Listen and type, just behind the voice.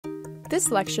This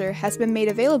lecture has been made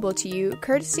available to you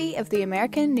courtesy of the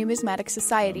American Numismatic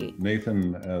Society.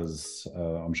 Nathan, as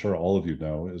I'm sure all of you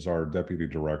know, is our deputy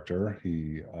director.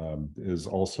 He is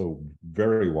also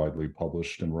very widely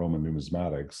published in Roman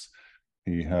numismatics.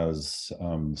 He has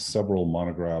several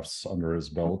monographs under his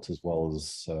belt, as well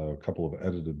as a couple of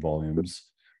edited volumes,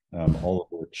 all of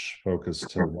which focus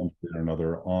to one thing or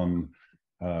another on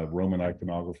Roman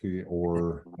iconography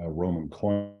or Roman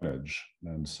coinage.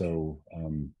 And so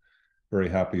very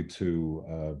happy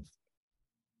to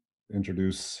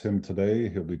introduce him today.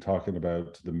 He'll be talking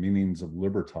about the meanings of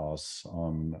Libertas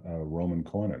on Roman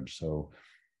coinage. So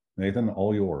Nathan,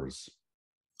 all yours.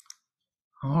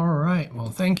 All right, well,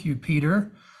 thank you,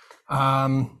 Peter.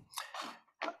 I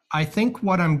think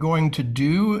what I'm going to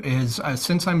do is,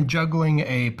 since I'm juggling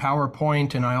a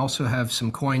PowerPoint and I also have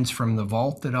some coins from the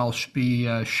vault that I'll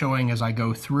be showing as I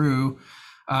go through,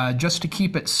 just to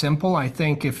keep it simple, I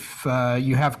think if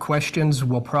you have questions,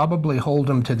 we'll probably hold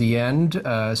them to the end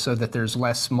so that there's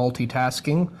less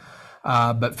multitasking.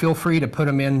 But feel free to put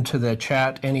them into the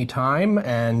chat anytime,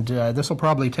 and this will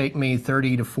probably take me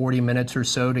 30 to 40 minutes or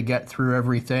so to get through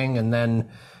everything, and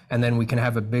then we can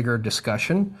have a bigger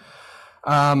discussion.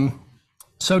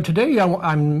 So today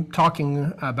I'm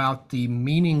talking about the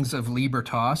meanings of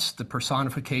Libertas, the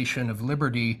personification of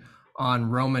liberty on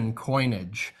Roman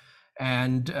coinage.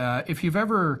 And if you've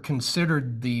ever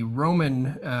considered the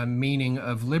Roman meaning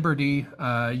of liberty,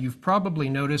 you've probably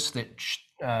noticed that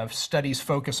studies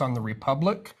focus on the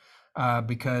Republic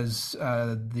because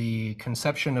the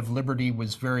conception of liberty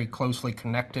was very closely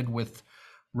connected with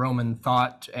Roman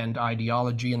thought and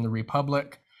ideology in the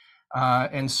Republic.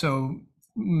 And so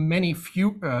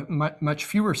much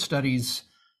fewer studies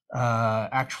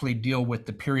actually deal with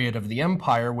the period of the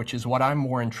Empire, which is what I'm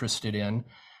more interested in.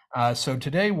 So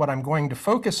today what I'm going to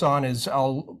focus on is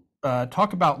I'll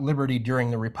talk about liberty during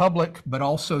the Republic, but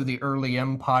also the early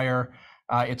Empire.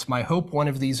 It's my hope one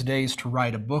of these days to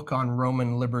write a book on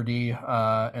Roman liberty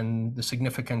and the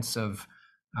significance of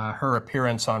her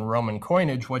appearance on Roman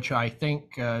coinage, which I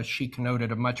think she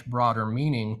connoted a much broader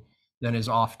meaning than is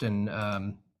often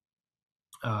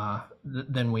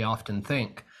than we often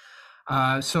think.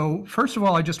 So first of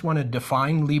all, I just want to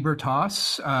define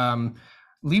libertas.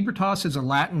 Libertas is a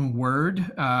Latin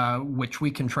word, which we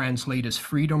can translate as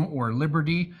freedom or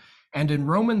liberty. And in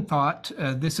Roman thought,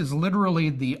 this is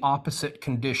literally the opposite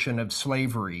condition of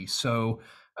slavery. So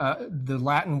the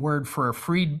Latin word for a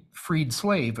freed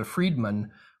slave, a freedman,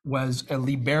 was a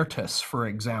libertas, for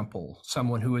example,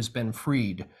 someone who has been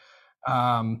freed.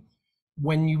 When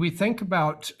we think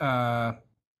about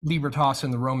libertas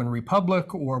in the Roman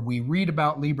Republic, or we read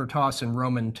about libertas in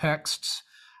Roman texts,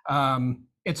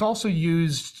 it's also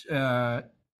used in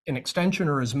extension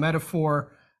or as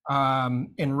metaphor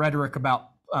in rhetoric about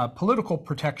political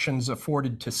protections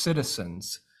afforded to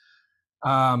citizens.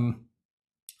 And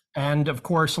of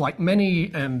course, like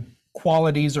many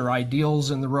qualities or ideals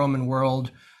in the Roman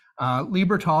world,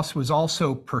 Libertas was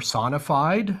also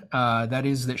personified. That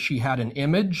is, that she had an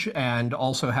image and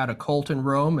also had a cult in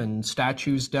Rome and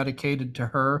statues dedicated to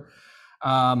her.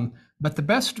 But the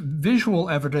best visual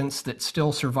evidence that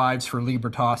still survives for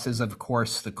Libertas is, of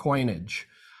course, the coinage.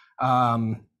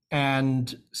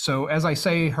 And so, as I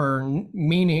say,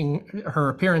 her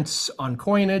appearance on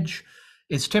coinage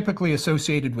is typically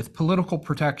associated with political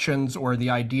protections or the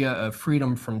idea of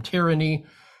freedom from tyranny.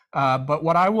 But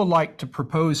what I would like to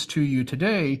propose to you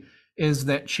today is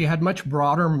that she had much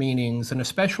broader meanings, and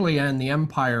especially in the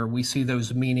Empire, we see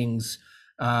those meanings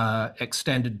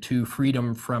extended to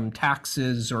freedom from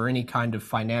taxes or any kind of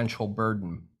financial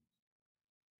burden.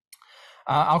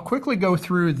 I'll quickly go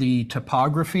through the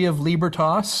topography of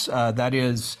Libertas, that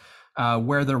is,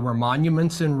 where there were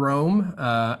monuments in Rome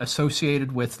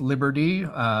associated with liberty.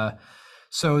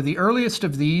 So the earliest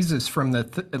of these is from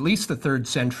at least the 3rd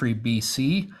century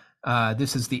BC.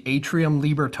 This is the Atrium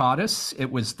Libertatis.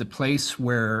 It was the place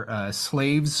where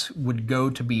slaves would go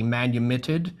to be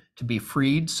manumitted, to be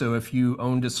freed. So if you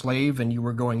owned a slave and you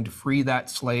were going to free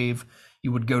that slave,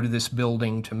 you would go to this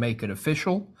building to make it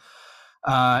official.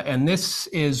 And this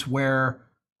is where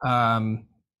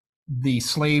the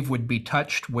slave would be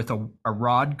touched with a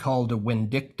rod called a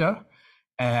vindicta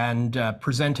and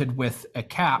presented with a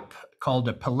cap called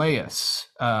a pileus,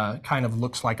 kind of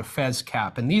looks like a fez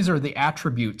cap. And these are the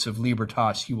attributes of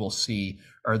libertas you will see,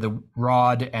 are the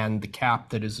rod and the cap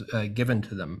that is given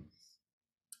to them.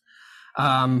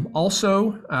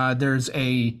 Also, there's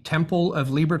a temple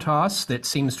of Libertas that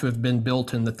seems to have been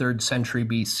built in the 3rd century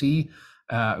BC,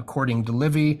 according to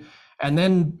Livy. And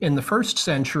then in the 1st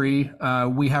century,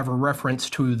 we have a reference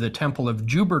to the temple of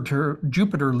Jupiter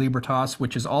Libertas,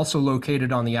 which is also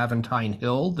located on the Aventine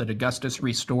Hill that Augustus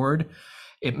restored.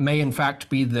 It may in fact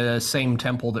be the same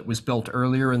temple that was built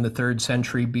earlier in the 3rd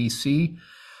century BC.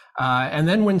 And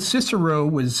then when Cicero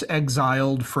was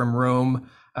exiled from Rome,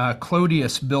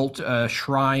 Clodius built a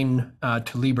shrine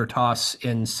to Libertas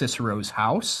in Cicero's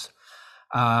house.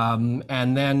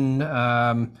 And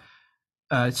then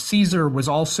Caesar was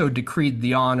also decreed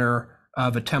the honor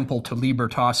of a temple to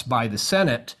Libertas by the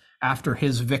Senate after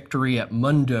his victory at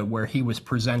Munda, where he was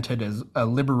presented as a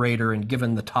liberator and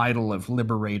given the title of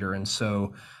liberator. And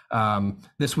so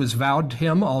this was vowed to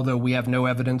him, although we have no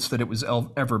evidence that it was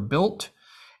ever built.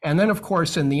 And then, of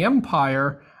course, in the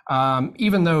empire,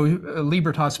 even though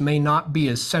Libertas may not be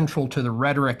as central to the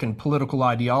rhetoric and political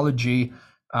ideology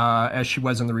as she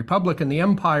was in the Republic, in the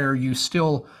empire, you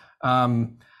still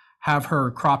have her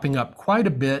cropping up quite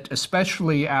a bit,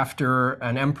 especially after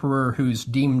an emperor who's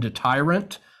deemed a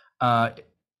tyrant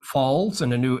falls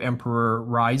and a new emperor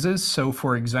rises. So,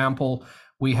 for example,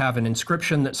 we have an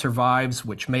inscription that survives,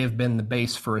 which may have been the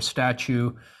base for a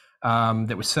statue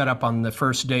that was set up on the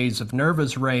first days of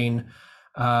Nerva's reign,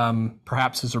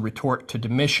 perhaps as a retort to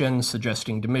Domitian,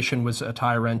 suggesting Domitian was a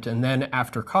tyrant. And then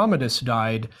after Commodus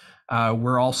died,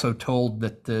 we're also told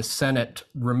that the Senate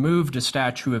removed a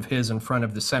statue of his in front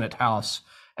of the Senate House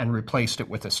and replaced it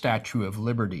with a Statue of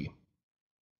Liberty.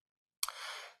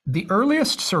 The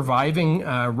earliest surviving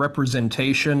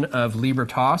representation of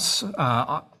Libertas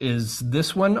is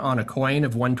this one on a coin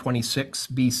of 126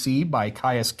 BC by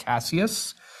Caius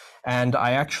Cassius. And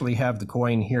I actually have the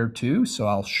coin here too, so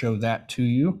I'll show that to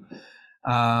you.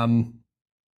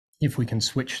 If we can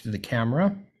switch to the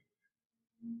camera.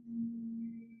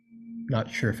 Not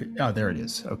sure if oh, there it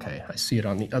is. Okay, I see it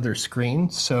on the other screen.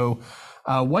 So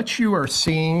what you are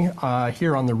seeing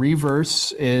here on the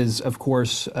reverse is, of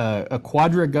course, a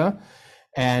quadriga,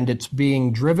 and it's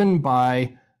being driven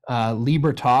by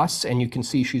Libertas, and you can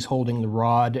see she's holding the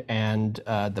rod and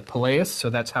the palaeus, so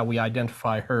that's how we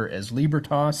identify her as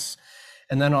Libertas.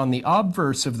 And then on the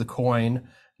obverse of the coin,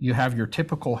 you have your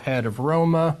typical head of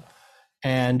Roma,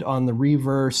 and on the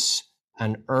reverse,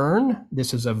 an urn.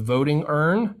 This is a voting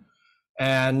urn.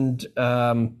 And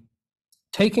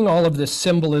taking all of this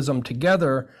symbolism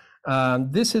together,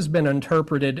 this has been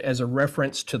interpreted as a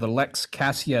reference to the Lex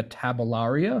Cassia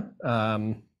Tabularia,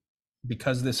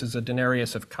 because this is a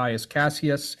denarius of Caius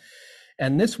Cassius.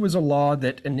 And this was a law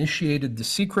that initiated the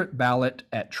secret ballot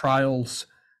at trials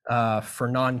for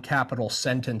non-capital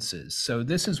sentences. So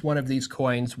this is one of these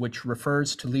coins which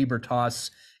refers to Libertas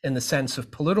in the sense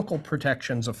of political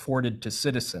protections afforded to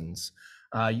citizens.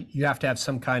 You have to have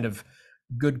some kind of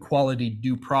good quality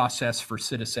due process for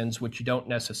citizens, which you don't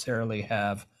necessarily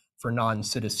have for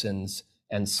non-citizens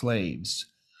and slaves.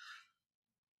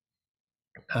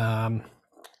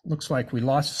 Looks like we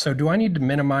lost. So do I need to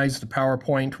minimize the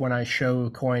PowerPoint when I show a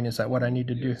coin? Is that what I need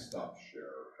to do? Stop share.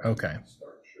 Okay.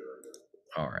 Start sharing it.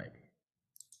 All right.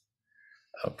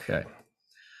 Okay.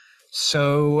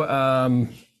 So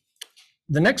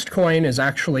the next coin is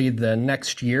actually the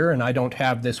next year, and I don't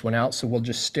have this one out, so we'll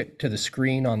just stick to the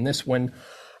screen on this one.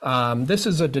 This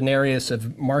is a denarius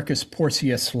of Marcus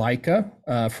Porcius Laeca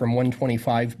from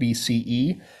 125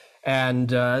 BCE,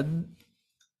 and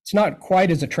it's not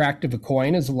quite as attractive a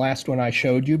coin as the last one I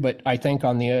showed you, but I think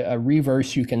on the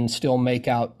reverse you can still make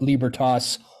out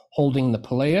Libertas holding the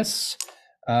palaeus.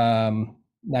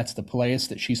 That's the palaeus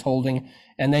that she's holding.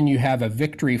 And then you have a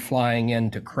victory flying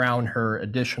in to crown her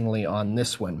additionally on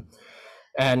this one.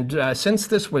 And since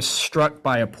this was struck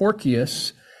by a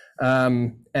Porcius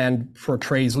and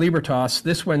portrays Libertas,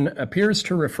 this one appears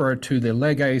to refer to the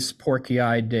leges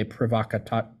Porcii de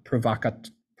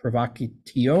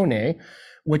provocatione,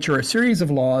 which are a series of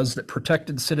laws that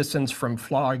protected citizens from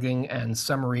flogging and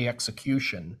summary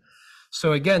execution.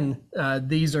 So again,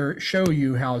 these show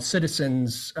you how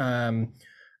citizens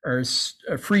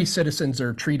free citizens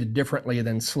are treated differently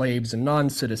than slaves and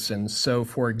non-citizens. So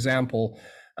for example,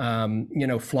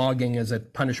 flogging is a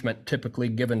punishment typically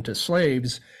given to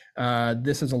slaves.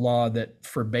 This is a law that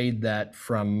forbade that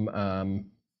forbade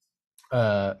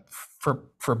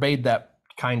that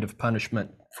kind of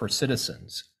punishment for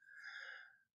citizens.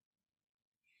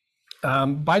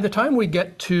 By the time we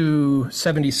get to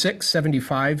 76,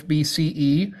 75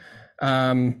 BCE,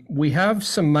 we have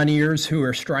some moneyers who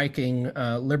are striking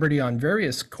liberty on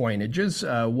various coinages.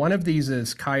 One of these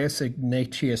is Caius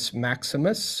Ignatius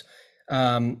Maximus,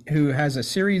 who has a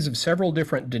series of several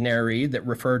different denarii that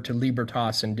refer to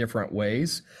Libertas in different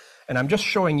ways. And I'm just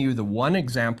showing you the one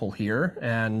example here,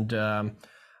 and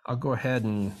I'll go ahead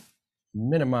and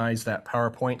minimize that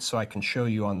PowerPoint so I can show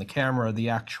you on the camera the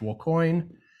actual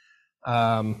coin.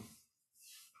 Let's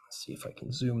see if I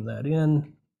can zoom that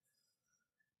in.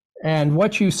 And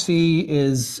what you see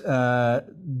is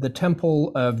the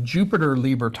temple of Jupiter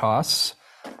Libertas.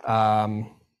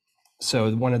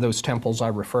 So one of those temples I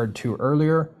referred to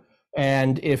earlier.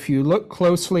 And if you look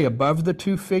closely above the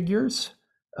two figures,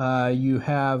 you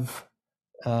have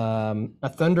a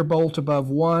thunderbolt above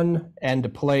one and a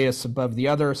Peleus above the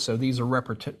other. So these are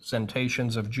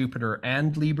representations of Jupiter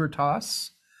and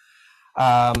Libertas.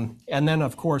 And then,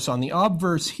 of course, on the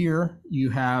obverse here,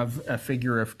 you have a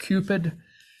figure of Cupid.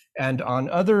 And on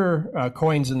other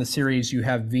coins in the series, you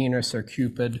have Venus or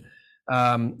Cupid.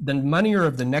 The moneyer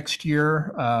of the next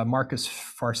year, Marcus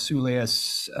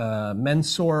Pharsulius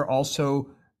Mensor, also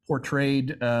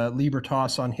portrayed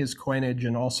Libertas on his coinage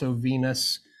and also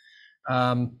Venus.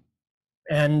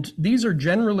 And these are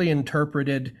generally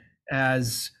interpreted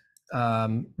as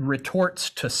retorts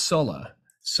to Sulla.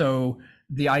 So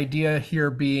the idea here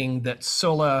being that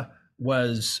Sulla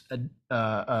was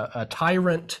a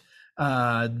tyrant.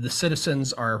 The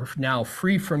citizens are now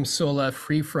free from Sulla,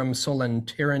 free from Sullan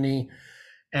tyranny.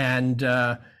 And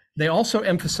they also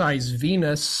emphasize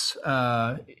Venus,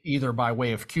 either by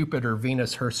way of Cupid or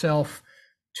Venus herself,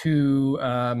 to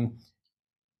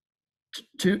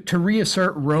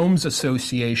reassert Rome's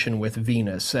association with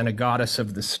Venus and a goddess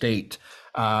of the state,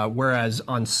 whereas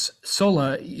on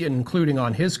Sulla, including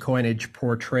on his coinage,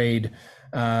 portrayed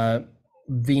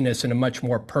Venus in a much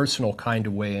more personal kind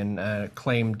of way and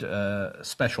claimed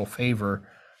special favor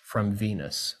from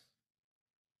Venus.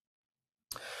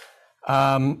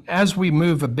 As we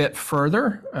move a bit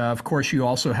further, of course, you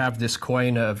also have this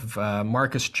coin of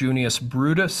Marcus Junius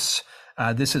Brutus.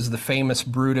 This is the famous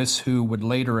Brutus who would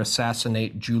later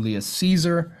assassinate Julius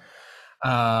Caesar.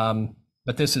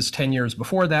 But this is 10 years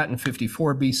before that, in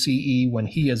 54 BCE, when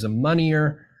he is a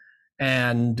moneyer.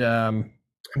 And I'm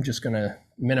just going to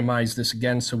minimize this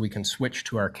again so we can switch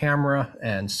to our camera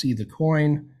and see the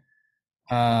coin.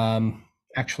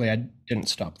 Actually, I didn't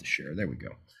stop the share. There we go.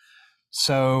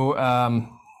 So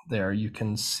there you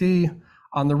can see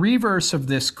on the reverse of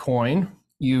this coin,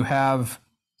 you have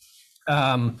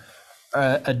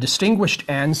a distinguished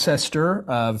ancestor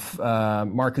of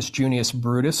Marcus Junius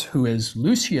Brutus, who is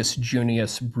Lucius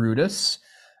Junius Brutus.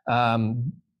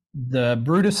 The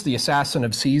Brutus, the assassin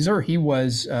of Caesar, he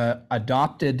was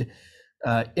adopted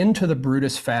into the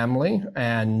Brutus family,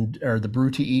 or the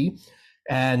Brutii.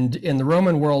 And in the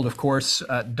Roman world, of course,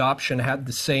 adoption had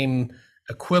the same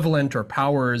equivalent or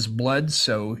power as blood.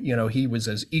 So, he was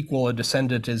as equal a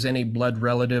descendant as any blood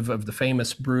relative of the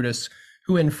famous Brutus,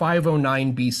 who in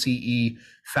 509 BCE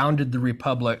founded the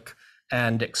Republic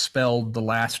and expelled the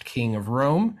last king of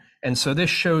Rome. And so this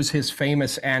shows his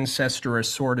famous ancestor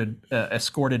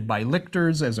escorted by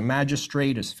lictors as a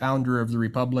magistrate, as founder of the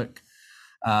Republic.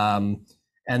 And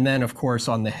then, of course,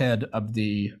 on the head of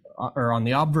on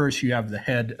the obverse, you have the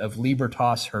head of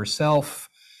Libertas herself.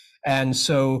 And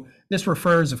so this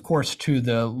refers, of course, to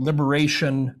the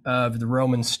liberation of the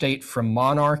Roman state from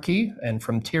monarchy and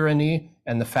from tyranny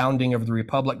and the founding of the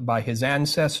Republic by his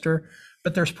ancestor.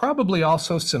 But there's probably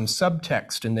also some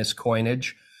subtext in this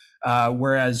coinage,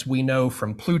 whereas we know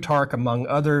from Plutarch, among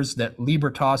others, that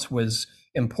Libertas was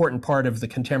an important part of the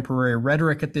contemporary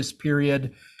rhetoric at this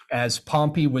period, as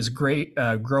Pompey was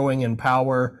growing in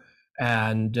power,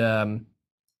 and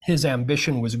his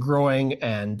ambition was growing,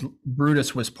 and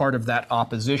Brutus was part of that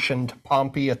opposition to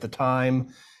Pompey at the time.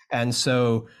 And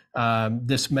so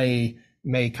this may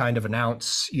kind of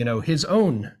announce, his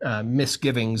own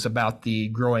misgivings about the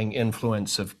growing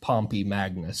influence of Pompey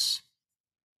Magnus.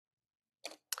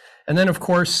 And then, of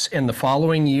course, in the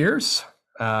following years,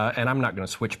 and I'm not going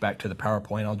to switch back to the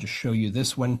PowerPoint, I'll just show you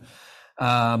this one.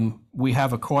 We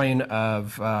have a coin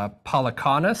of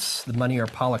Polycanus, the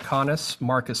moneyer Polycanus,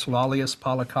 Marcus Lollius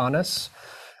Polycanus.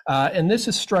 And this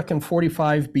is struck in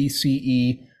 45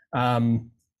 BCE,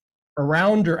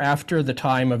 around or after the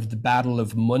time of the Battle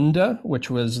of Munda, which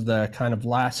was the kind of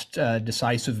last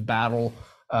decisive battle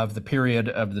of the period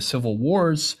of the civil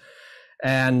wars.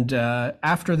 And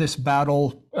after this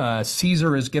battle,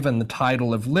 Caesar is given the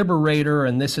title of liberator,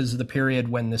 and this is the period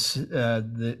when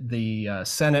the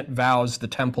Senate vows the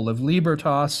Temple of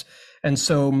Libertas. And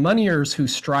so moneyers who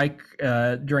strike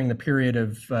during the period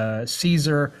of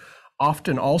Caesar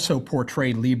often also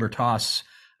portray Libertas,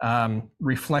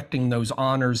 reflecting those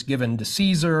honors given to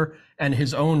Caesar and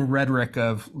his own rhetoric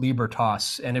of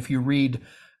Libertas. And if you read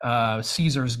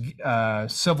Caesar's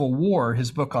Civil War,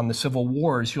 his book on the Civil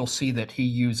Wars, you'll see that he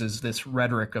uses this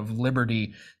rhetoric of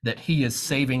liberty, that he is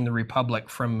saving the Republic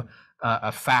from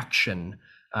a faction,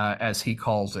 as he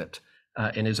calls it.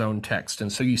 in his own text.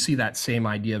 And so you see that same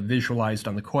idea visualized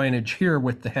on the coinage here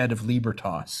with the head of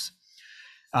Libertas.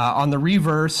 On the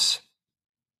reverse,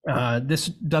 this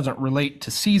doesn't relate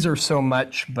to Caesar so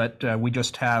much, but we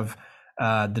just have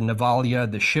the Navalia,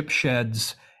 the ship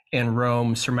sheds in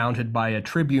Rome, surmounted by a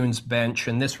tribune's bench,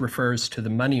 and this refers to the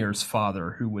moneyer's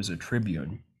father, who was a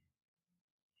tribune.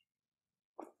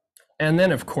 And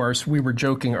then, of course, we were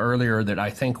joking earlier that I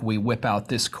think we whip out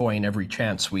this coin every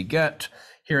chance we get.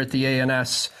 Here at the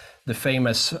ANS, the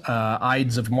famous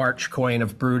Ides of March coin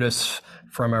of Brutus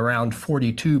from around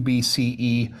 42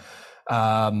 BCE.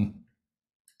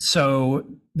 So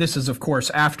this is, of course,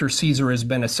 after Caesar has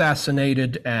been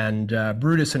assassinated, and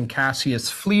Brutus and Cassius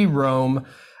flee Rome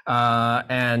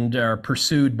and are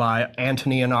pursued by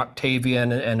Antony and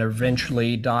Octavian, and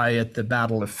eventually die at the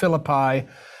Battle of Philippi.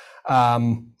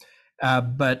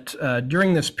 But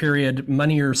during this period,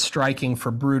 moneyers striking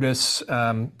for Brutus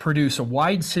produce a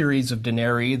wide series of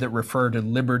denarii that refer to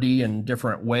liberty in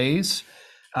different ways.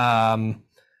 And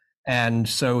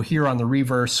so here on the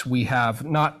reverse, we have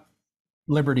not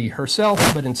liberty herself,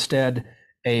 but instead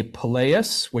a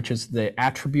peleus, which is the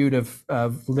attribute of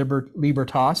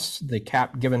libertas, the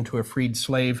cap given to a freed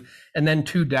slave, and then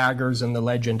two daggers in the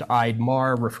legend Ide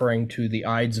Mar, referring to the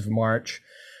Ides of March.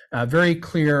 Very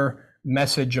clear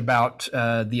message about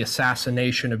the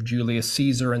assassination of Julius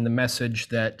Caesar, and the message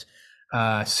that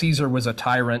Caesar was a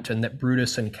tyrant and that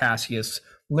Brutus and Cassius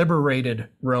liberated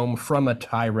Rome from a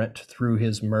tyrant through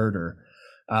his murder.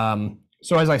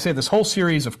 So as I say, this whole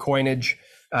series of coinage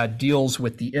deals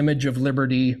with the image of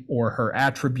liberty or her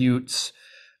attributes.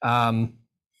 And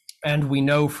we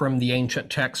know from the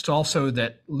ancient text also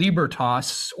that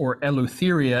libertas, or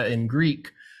eleutheria in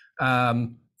Greek,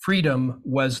 freedom,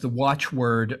 was the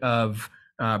watchword of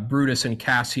Brutus and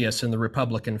Cassius and the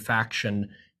Republican faction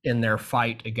in their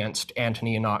fight against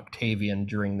Antony and Octavian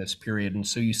during this period. And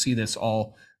so you see this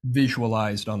all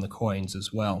visualized on the coins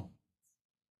as well.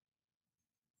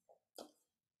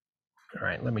 All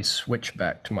right, let me switch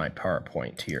back to my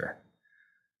PowerPoint here.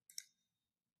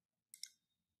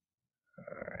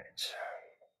 All right.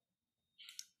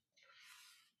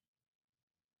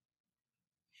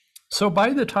 So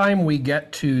by the time we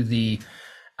get to the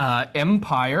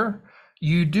empire,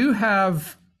 you do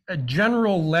have a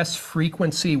general less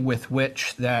frequency with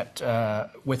which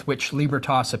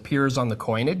Libertas appears on the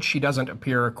coinage. She doesn't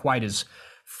appear quite as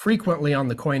frequently on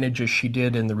the coinage as she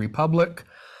did in the Republic,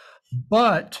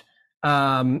 but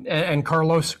and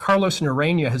Carlos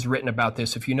Norena has written about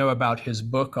this. If you know about his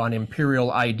book on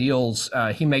imperial ideals,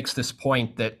 he makes this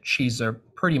point that she's a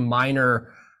pretty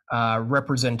minor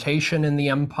representation in the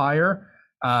empire.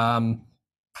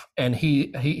 And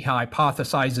he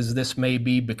hypothesizes this may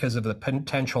be because of the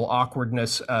potential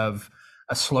awkwardness of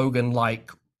a slogan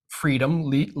like freedom,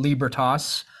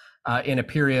 libertas, in a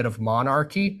period of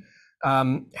monarchy.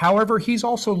 However, he's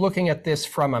also looking at this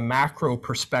from a macro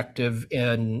perspective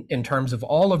in terms of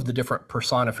all of the different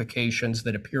personifications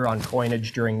that appear on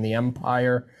coinage during the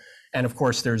empire. And of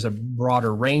course, there's a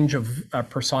broader range of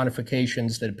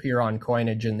personifications that appear on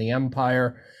coinage in the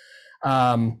empire.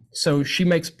 So she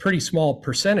makes a pretty small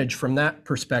percentage from that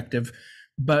perspective.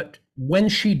 But when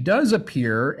she does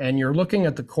appear, and you're looking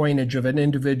at the coinage of an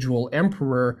individual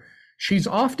emperor, she's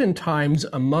oftentimes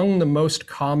among the most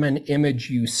common image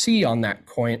you see on that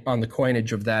coin, on the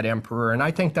coinage of that emperor. And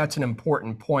I think that's an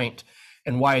important point,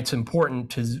 and why it's important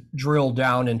to drill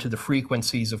down into the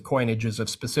frequencies of coinages of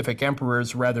specific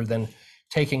emperors rather than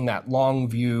taking that long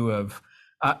view of,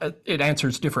 it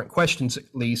answers different questions at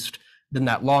least, than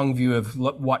that long view of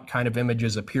what kind of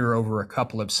images appear over a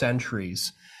couple of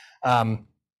centuries.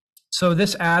 So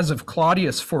this as of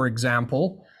Claudius, for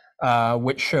example,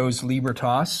 which shows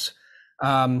Libertas,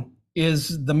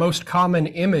 is the most common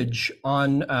image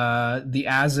on the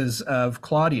ases of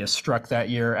Claudius struck that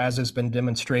year, as has been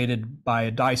demonstrated by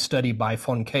a die study by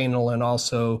von Kaenel and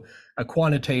also a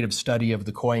quantitative study of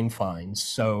the coin finds.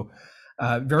 So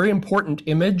very important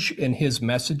image in his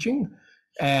messaging,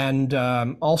 and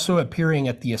also appearing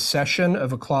at the accession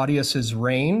of Claudius's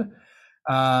reign,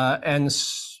 and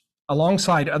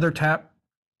alongside other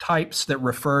types that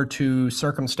refer to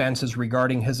circumstances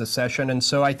regarding his accession. And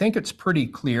so I think it's pretty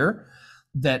clear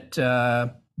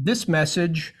that this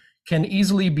message can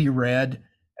easily be read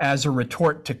as a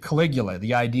retort to Caligula,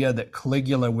 the idea that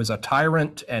Caligula was a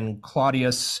tyrant and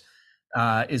Claudius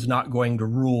is not going to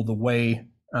rule the way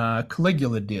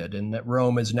Caligula did, and that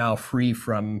Rome is now free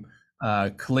from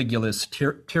Caligula's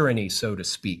tyranny, so to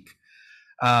speak.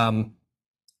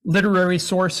 Literary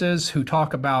sources who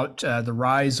talk about the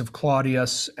rise of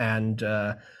Claudius and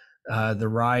the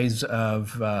rise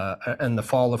of and the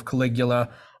fall of Caligula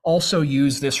also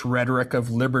use this rhetoric of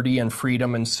liberty and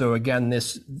freedom. And so again,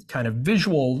 this kind of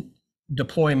visual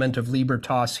deployment of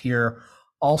Libertas here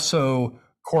also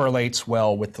correlates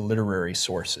well with the literary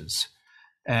sources.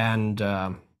 And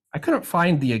I couldn't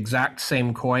find the exact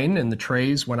same coin in the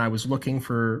trays when I was looking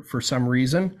for some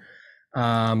reason,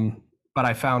 but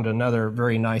I found another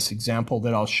very nice example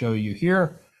that I'll show you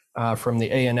here from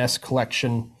the ANS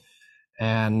collection.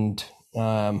 And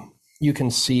you can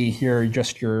see here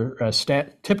just your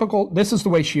typical, this is the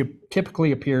way she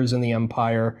typically appears in the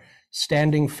Empire,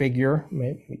 standing figure.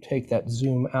 Let me take that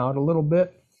zoom out a little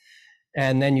bit.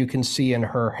 And then you can see in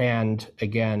her hand,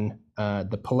 again,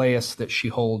 the palliasse that she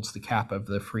holds, the cap of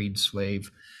the freed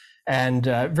slave. And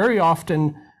very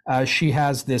often she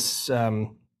has this,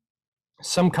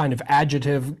 some kind of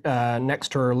adjective next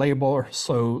to her label.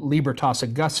 So Libertas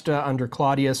Augusta under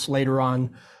Claudius, later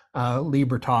on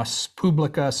Libertas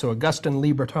Publica, so Augustan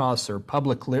Libertas or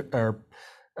public or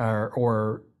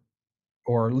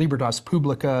Libertas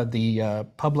Publica, the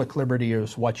public liberty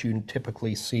is what you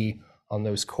typically see on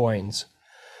those coins.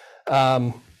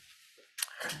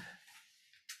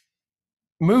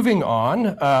 Moving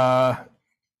on,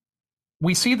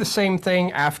 we see the same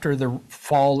thing after the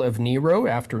fall of Nero,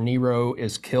 after Nero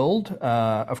is killed.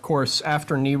 Of course,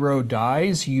 after Nero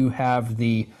dies, you have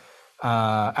the,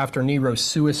 after Nero's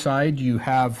suicide, you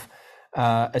have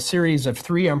a series of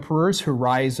 3 emperors who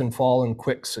rise and fall in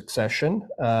quick succession.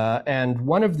 And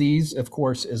one of these, of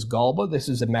course, is Galba. This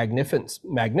is a magnificent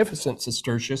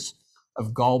sestertius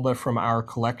of Galba from our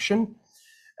collection.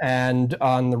 And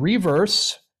on the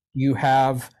reverse, you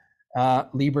have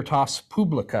Libertas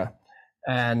Publica.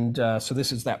 And so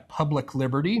this is that public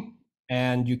liberty.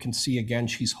 And you can see again,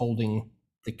 she's holding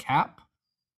the cap.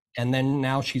 And then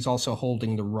now she's also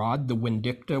holding the rod, the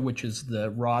vindicta, which is the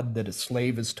rod that a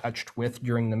slave is touched with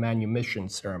during the manumission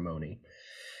ceremony.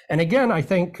 And again, I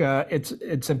think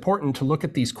it's important to look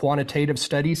at these quantitative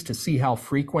studies to see how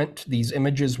frequent these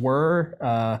images were.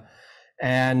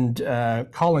 And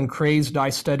Colin Cray's dye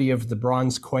study of the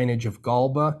bronze coinage of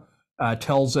Galba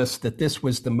tells us that this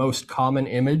was the most common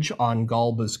image on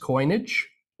Galba's coinage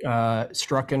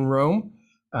struck in Rome,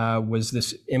 was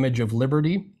this image of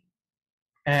liberty.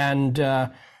 And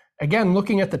again,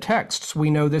 looking at the texts,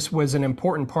 we know this was an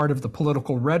important part of the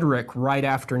political rhetoric right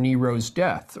after Nero's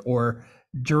death, or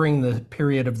during the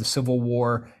period of the Civil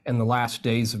War and the last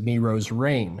days of Nero's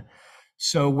reign.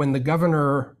 So when the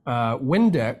governor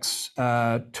Vindex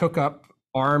took up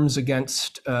arms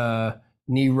against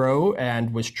Nero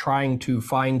and was trying to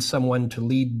find someone to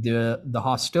lead the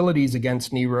hostilities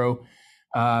against Nero,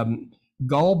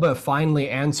 Galba finally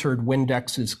answered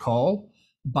Vindex's call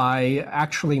by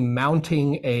actually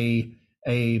mounting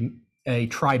a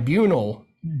tribunal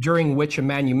during which a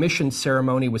manumission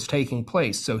ceremony was taking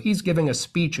place. So he's giving a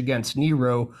speech against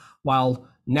Nero while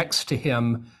next to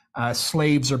him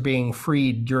slaves are being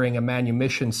freed during a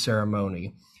manumission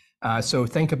ceremony. So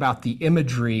think about the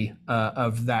imagery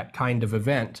of that kind of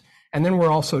event. And then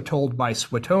we're also told by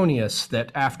Suetonius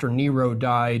that after Nero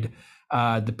died,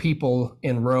 the people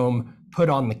in Rome put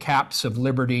on the caps of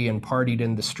liberty and partied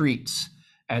in the streets.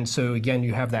 And so again,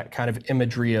 you have that kind of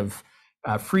imagery of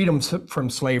freedom from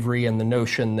slavery and the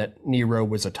notion that Nero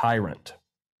was a tyrant.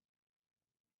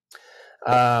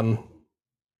 And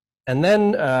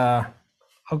then I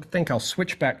think I'll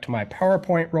switch back to my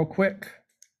PowerPoint real quick.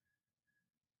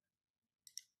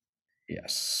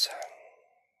 Yes.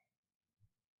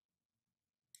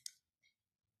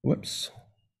 Whoops.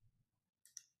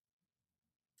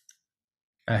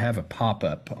 I have a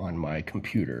pop-up on my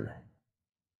computer.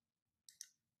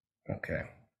 Okay,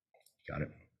 got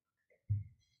it.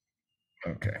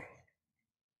 Okay.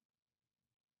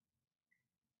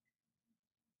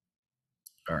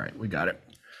 All right, we got it.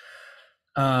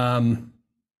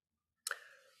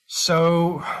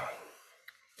 So,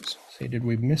 let's see, did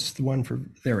we miss the one for,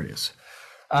 there it is.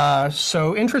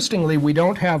 So interestingly, we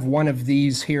don't have one of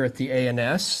these here at the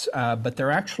ANS, but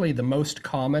they're actually the most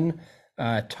common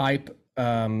type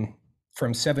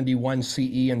from 71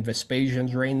 CE in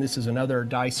Vespasian's reign. This is another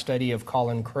dye study of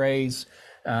Colin Cray's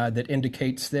that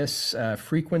indicates this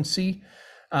frequency,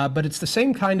 but it's the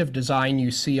same kind of design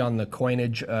you see on the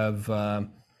coinage of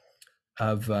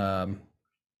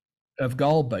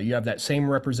Galba. You have that same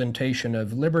representation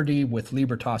of liberty with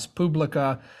Libertas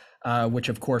Publica, which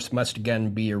of course must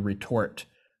again be a retort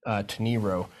to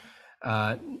Nero.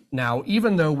 Now,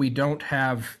 even though we don't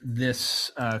have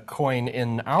this coin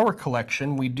in our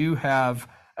collection, we do have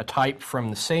a type from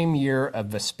the same year of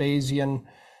Vespasian.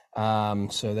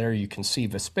 So there you can see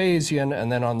Vespasian,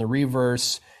 and then on the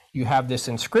reverse, you have this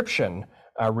inscription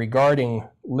regarding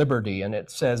liberty. And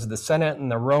it says, the Senate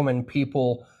and the Roman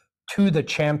people to the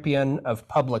champion of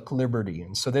public liberty.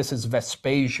 And so this is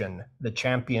Vespasian, the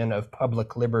champion of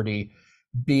public liberty,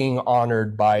 being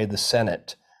honored by the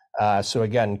Senate. So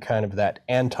again, kind of that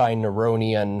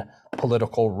anti-Neronian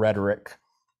political rhetoric.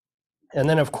 And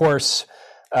then, of course,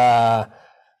 after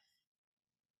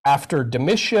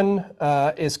Domitian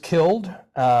is killed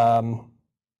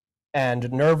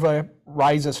and Nerva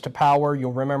rises to power,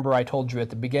 you'll remember I told you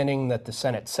at the beginning that the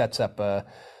Senate sets up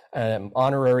an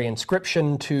honorary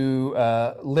inscription to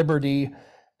liberty,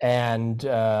 and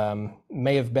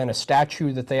may have been a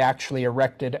statue that they actually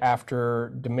erected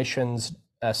after Domitian's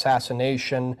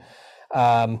assassination.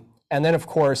 And then, of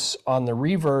course, on the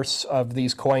reverse of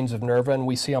these coins of Nerva, and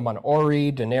we see them on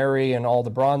Ori, denarii, and all the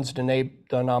bronze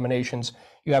denominations,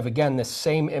 you have, again, this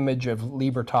same image of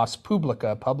Libertas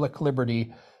Publica, public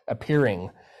liberty, appearing.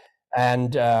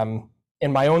 And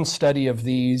in my own study of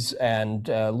these and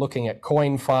looking at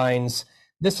coin finds,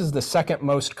 this is the second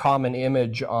most common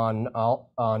image on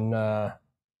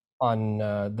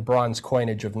the bronze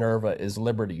coinage of Nerva is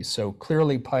liberty. So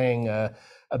clearly playing a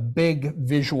big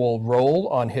visual role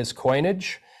on his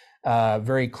coinage.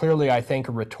 Very clearly, I think,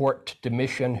 a retort to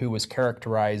Domitian, who was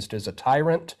characterized as a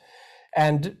tyrant.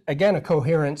 And again, a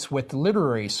coherence with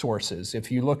literary sources.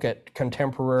 If you look at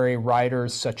contemporary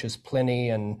writers such as Pliny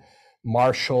and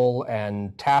Martial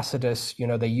and Tacitus, you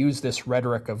know, they use this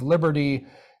rhetoric of liberty.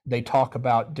 They talk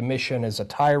about Domitian as a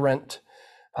tyrant.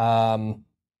 And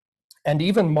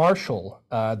even Martial,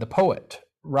 the poet,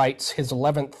 writes his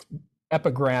 11th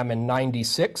epigram in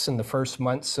 96, in the first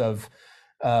months of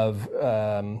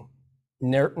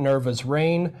Nerva's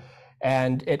reign.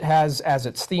 And it has as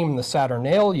its theme the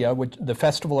Saturnalia, which the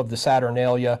festival of the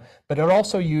Saturnalia, but it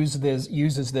also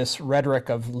uses this rhetoric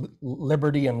of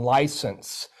liberty and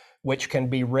license, which can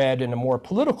be read in a more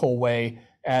political way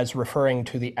as referring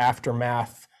to the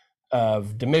aftermath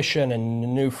of Domitian and the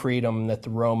new freedom that the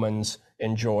Romans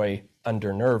enjoy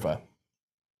under Nerva.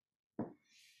 All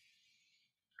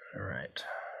right.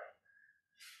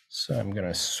 So I'm going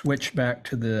to switch back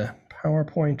to the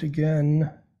PowerPoint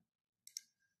again.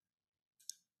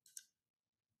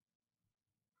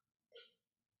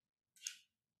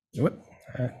 What?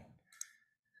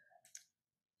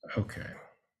 Okay.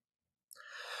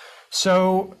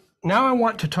 So now I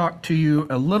want to talk to you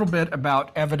a little bit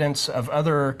about evidence of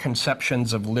other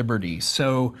conceptions of liberty.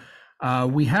 So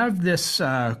we have this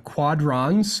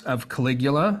quadrans of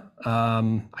Caligula.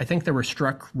 I think they were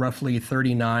struck roughly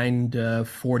 39 to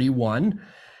 41.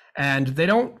 And they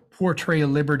don't portray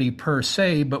liberty per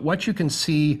se, but what you can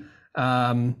see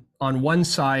on one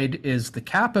side is the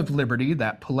cap of liberty,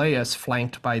 that Peleus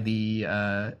flanked by the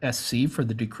SC for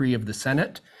the decree of the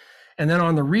Senate. And then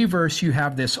on the reverse, you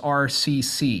have this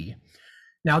RCC.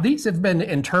 Now, these have been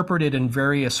interpreted in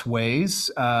various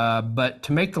ways, but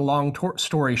to make the long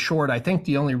story short, I think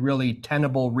the only really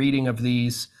tenable reading of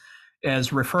these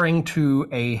is referring to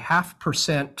a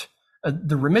 0.5%,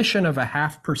 the remission of a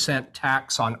 0.5%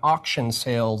 tax on auction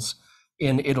sales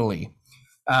in Italy.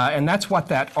 And that's what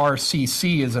that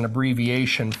RCC is an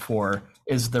abbreviation for,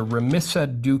 is the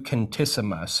remissa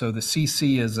ducentissima. So the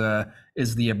CC is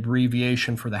the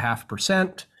abbreviation for the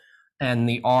 0.5%, and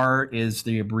the R is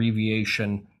the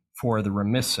abbreviation for the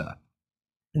remissa.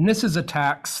 And this is a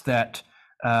tax that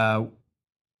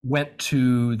went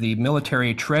to the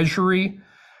military treasury,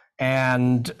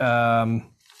 and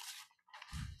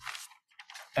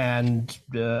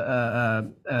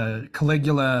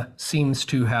Caligula seems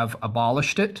to have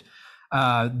abolished it.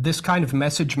 This kind of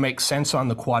message makes sense on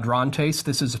the quadrantes.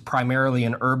 This is primarily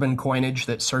an urban coinage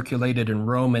that circulated in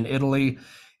Rome and Italy.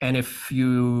 And if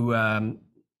you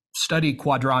study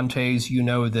quadrantes, you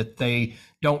know that they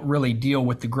don't really deal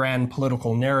with the grand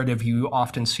political narrative you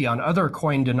often see on other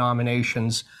coin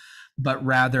denominations, but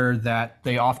rather that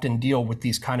they often deal with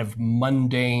these kind of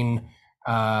mundane,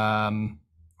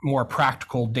 more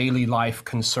practical daily life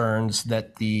concerns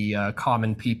that the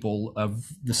common people of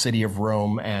the city of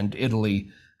Rome and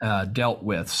Italy dealt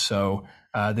with. So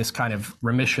this kind of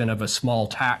remission of a small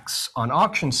tax on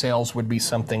auction sales would be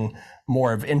something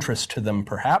more of interest to them,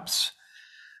 perhaps.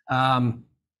 And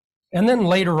then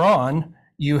later on,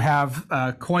 you have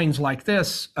coins like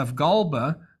this of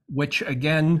Galba, which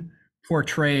again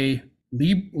portray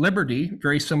liberty,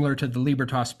 very similar to the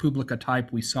Libertas Publica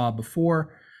type we saw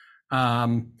before.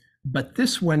 But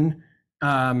this one,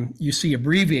 you see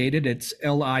abbreviated, it's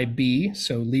LIB,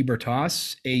 so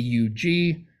Libertas,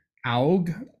 AUG,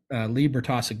 AUG,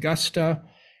 Libertas Augusta.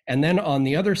 And then on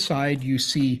the other side, you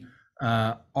see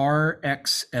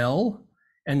RXL.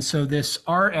 And so this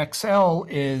RXL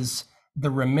is the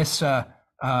remissa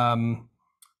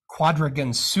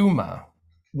quadrigan summa,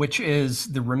 which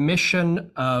is the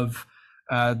remission of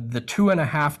the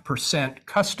 2.5%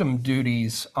 custom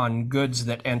duties on goods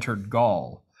that entered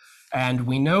Gaul. And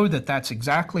we know that that's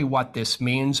exactly what this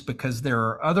means because there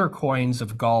are other coins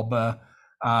of Galba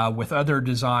with other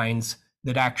designs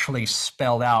that actually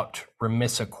spell out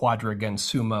remissa quadrigan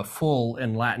summa full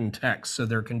in Latin text. So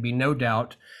there can be no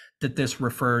doubt that this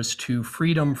refers to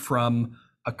freedom from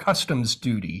a customs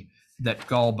duty that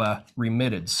Galba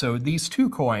remitted. So these two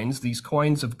coins, these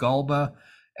coins of Galba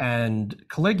and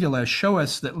Caligula, show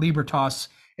us that Libertas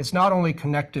is not only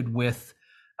connected with,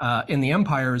 in the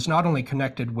empire, is not only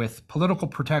connected with political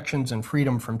protections and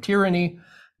freedom from tyranny,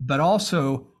 but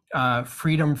also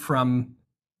freedom from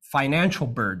financial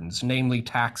burdens, namely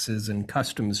taxes and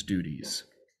customs duties.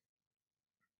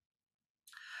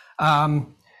 And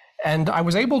I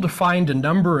was able to find a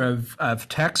number of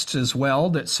texts as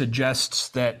well that suggests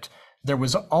that there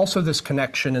was also this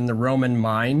connection in the Roman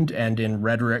mind and in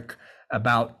rhetoric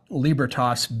about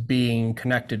libertas being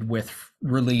connected with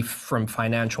relief from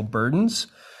financial burdens.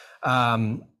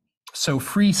 So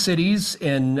free cities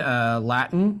in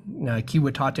Latin,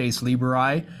 civitates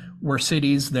liberi, were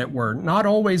cities that were not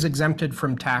always exempted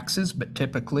from taxes, but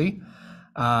typically.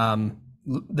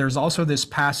 There's also this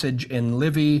passage in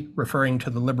Livy referring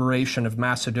to the liberation of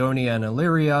Macedonia and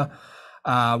Illyria,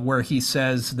 where he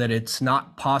says that it's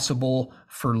not possible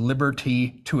for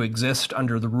liberty to exist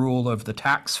under the rule of the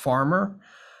tax farmer.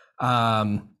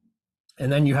 And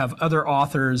then you have other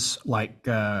authors like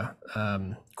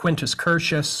Quintus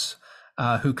Curtius,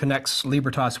 who connects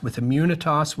libertas with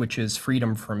immunitas, which is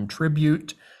freedom from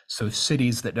tribute, so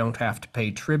cities that don't have to pay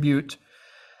tribute.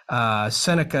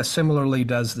 Seneca similarly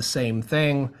does the same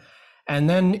thing. And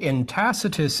then in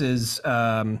Tacitus's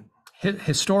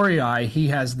Historiae, he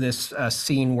has this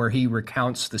scene where he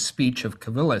recounts the speech of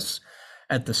Cavillus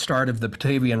at the start of the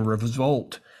Batavian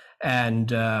Revolt. And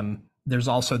there's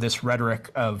also this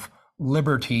rhetoric of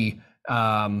liberty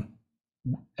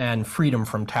and freedom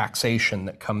from taxation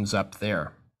that comes up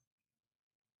there.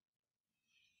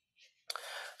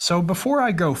 So before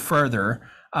I go further,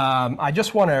 I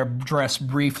just want to address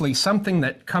briefly something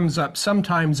that comes up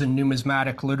sometimes in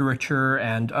numismatic literature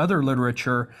and other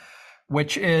literature,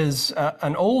 which is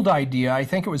an old idea. I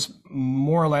think it was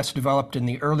more or less developed in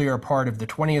the earlier part of the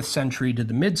 20th century to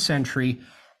the mid-century,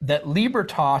 that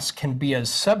libertas can be a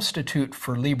substitute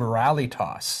for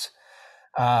liberalitas.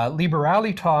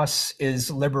 Liberalitas is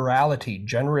liberality,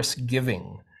 generous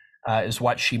giving, is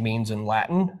what she means in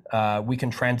Latin. We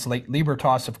can translate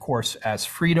libertas, of course, as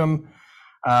freedom.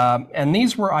 And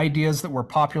these were ideas that were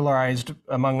popularized,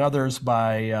 among others,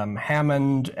 by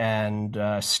Hammond and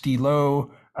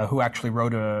Stilo, who actually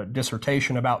wrote a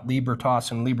dissertation about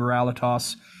libertas and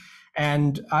liberalitas.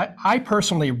 And I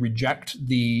personally reject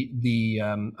the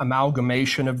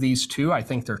amalgamation of these two. I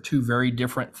think they're two very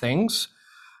different things.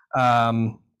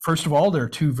 First of all, they're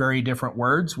two very different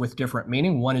words with different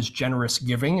meaning. One is generous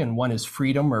giving and one is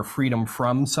freedom or freedom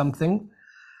from something.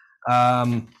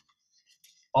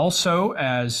 Also,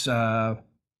 as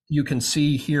you can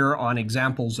see here on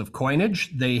examples of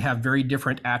coinage, they have very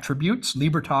different attributes.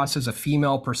 Libertas is a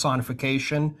female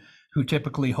personification who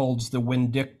typically holds the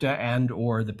vindicta and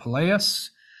or the peleus.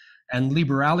 And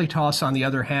liberalitas, on the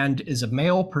other hand, is a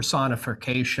male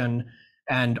personification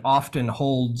and often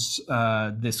holds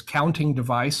this counting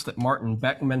device that Martin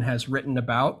Beckman has written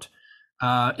about.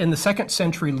 In the 2nd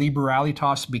century,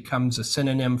 liberalitas becomes a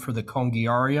synonym for the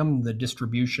congiarium, the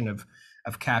distribution of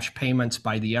cash payments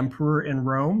by the emperor in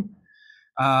Rome.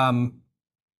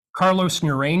 Carlos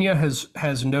Norena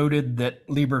has noted that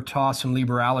libertas and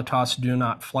liberalitas do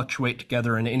not fluctuate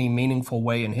together in any meaningful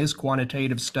way in his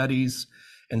quantitative studies,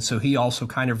 and so he also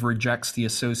kind of rejects the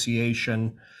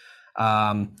association.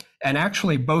 And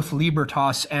actually, both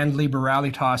libertas and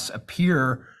liberalitas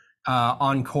appear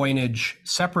on coinage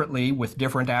separately with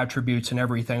different attributes and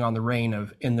everything in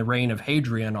the reign of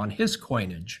Hadrian on his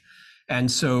coinage. And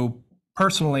so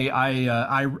personally,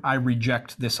 I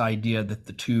reject this idea that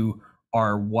the two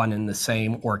are one and the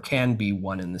same or can be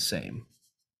one and the same.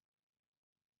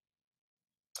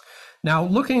 Now,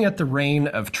 looking at the reign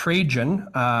of Trajan,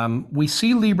 we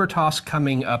see libertas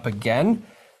coming up again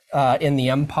in the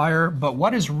empire, but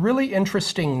what is really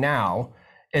interesting now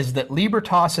is that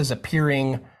libertas is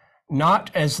appearing not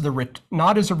as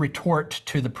a retort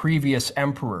to the previous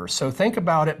emperor. So think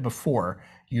about it before.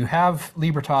 You have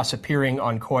libertas appearing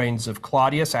on coins of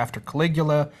Claudius after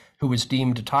Caligula, who was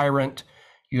deemed a tyrant.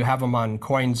 You have them on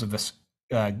coins of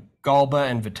Galba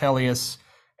and Vitellius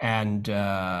and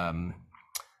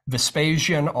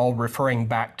Vespasian, all referring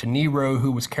back to Nero,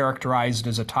 who was characterized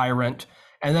as a tyrant.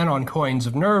 And then on coins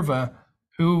of Nerva,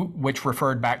 which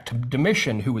referred back to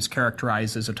Domitian, who was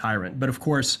characterized as a tyrant. But of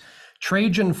course,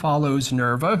 Trajan follows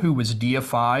Nerva, who was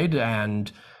deified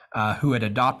and who had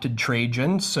adopted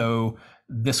Trajan. So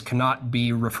this cannot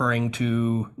be referring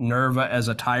to Nerva as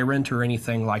a tyrant or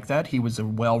anything like that. He was a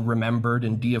well-remembered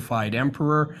and deified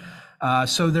emperor.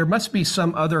 So there must be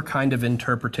some other kind of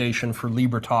interpretation for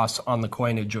Libertas on the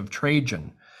coinage of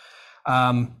Trajan.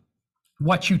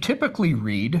 What you typically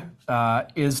read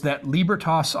is that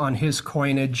Libertas on his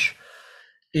coinage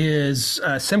is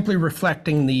simply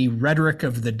reflecting the rhetoric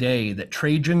of the day, that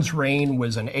Trajan's reign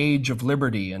was an age of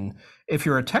liberty. And if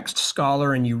you're a text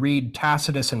scholar and you read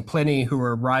Tacitus and Pliny, who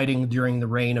were writing during the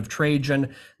reign of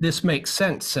Trajan, this makes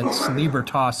sense, since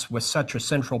Libertas was such a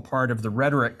central part of the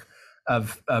rhetoric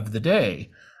of the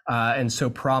day and so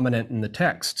prominent in the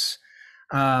texts.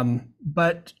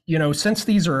 But, you know, since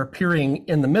these are appearing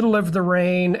in the middle of the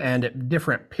reign and at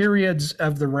different periods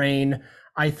of the reign,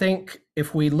 I think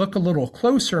if we look a little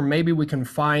closer, maybe we can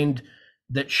find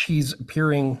that she's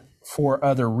appearing for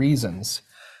other reasons.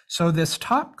 So this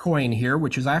top coin here,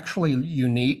 which is actually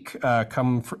unique,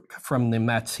 come from the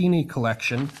Mazzini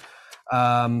collection,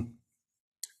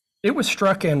 it was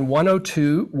struck in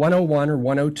 101 or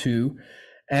 102.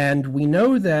 And we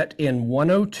know that in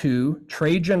 102,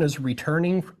 Trajan is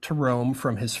returning to Rome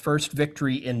from his first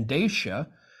victory in Dacia.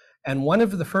 And one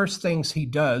of the first things he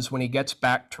does when he gets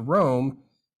back to Rome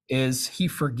is he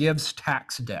forgives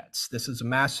tax debts. This is a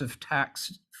massive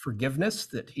tax forgiveness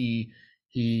that he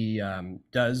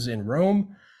does in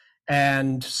Rome.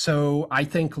 And so I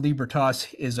think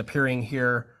Libertas is appearing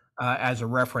here as a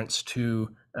reference to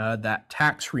that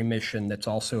tax remission that's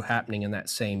also happening in that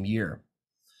same year.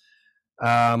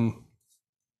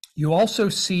 You also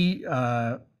see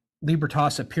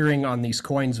Libertas appearing on these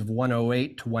coins of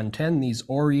 108 to 110, these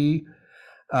Ori,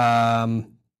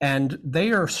 and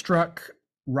they are struck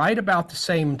right about the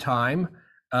same time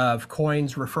of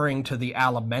coins referring to the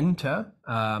alimenta,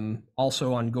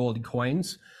 also on gold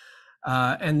coins.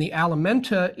 And the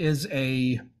alimenta is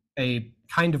a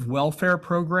kind of welfare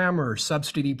program or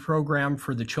subsidy program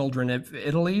for the children of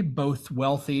Italy. Both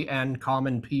wealthy and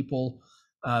common people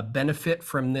benefit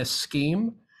from this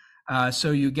scheme.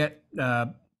 So you get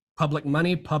public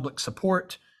money, public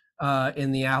support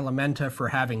in the alimenta for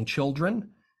having children.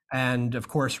 And of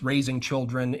course, raising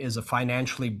children is a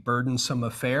financially burdensome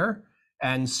affair.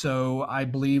 And so I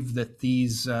believe that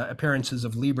these appearances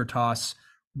of Libertas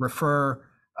refer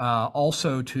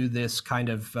also to this kind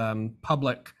of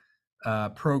public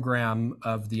program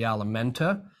of the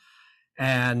alimenta.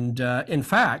 And in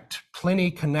fact, Pliny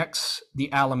connects the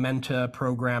alimenta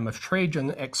program of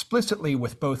Trajan explicitly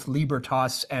with both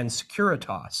Libertas and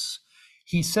Securitas.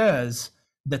 He says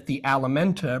that the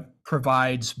alimenta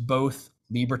provides both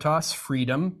Libertas,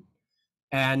 freedom,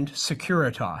 and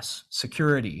Securitas,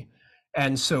 security.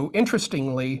 And so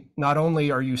interestingly, not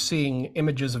only are you seeing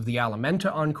images of the alimenta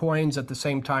on coins, at the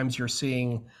same time you're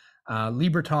seeing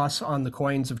Libertas on the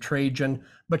coins of Trajan,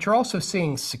 but you're also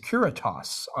seeing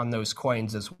Securitas on those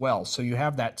coins as well. So you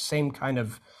have that same kind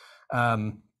of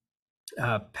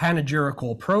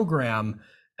panegyrical program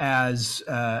as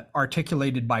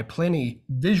articulated by Pliny,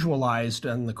 visualized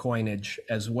on the coinage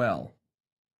as well.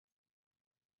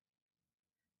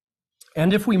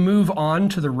 And if we move on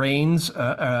to the reigns,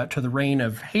 to the reign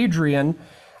of Hadrian,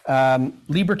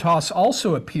 Libertas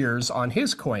also appears on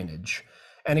his coinage.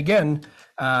 And again,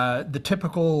 the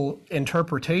typical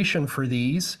interpretation for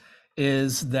these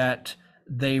is that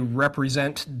they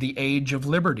represent the age of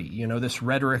liberty. You know, this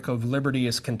rhetoric of liberty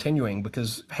is continuing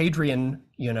because Hadrian,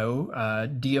 you know,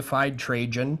 deified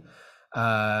Trajan.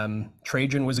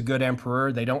 Trajan was a good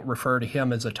emperor. They don't refer to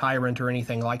him as a tyrant or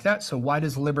anything like that. So why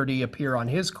does liberty appear on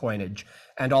his coinage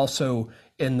and also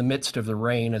in the midst of the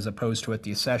reign as opposed to at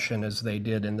the accession as they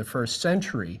did in the first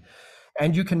century?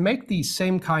 And you can make these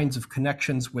same kinds of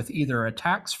connections with either a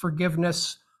tax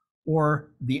forgiveness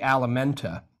or the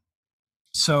alimenta.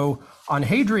 So on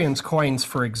Hadrian's coins,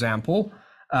 for example,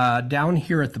 down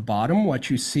here at the bottom, what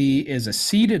you see is a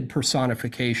seated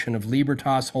personification of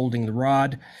Libertas holding the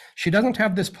rod. She doesn't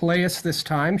have this Peleus this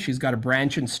time. She's got a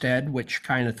branch instead, which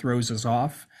kind of throws us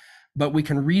off. But we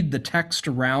can read the text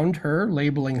around her,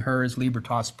 labeling her as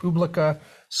Libertas Publica,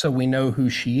 so we know who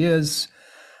she is.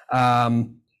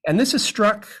 And this is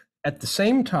struck at the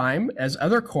same time as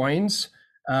other coins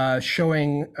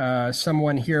showing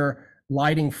someone here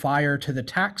lighting fire to the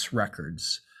tax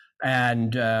records.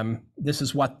 And this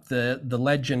is what the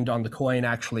legend on the coin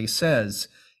actually says,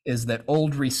 is that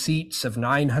old receipts of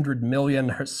 900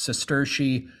 million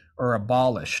sestertii are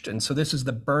abolished. And so this is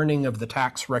the burning of the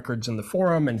tax records in the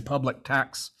forum and public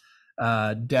tax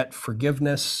debt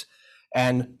forgiveness.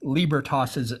 and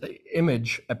Libertas's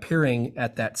image appearing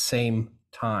at that same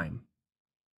time.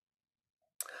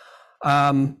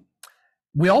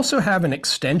 We also have an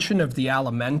extension of the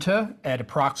Alimenta at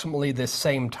approximately this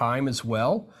same time as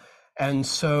well. And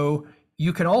so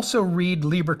you can also read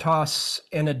Libertas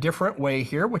in a different way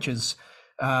here, which is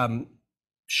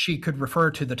she could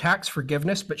refer to the tax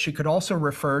forgiveness, but she could also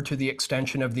refer to the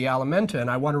extension of the Alimenta. And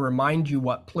I want to remind you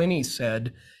what Pliny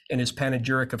said in his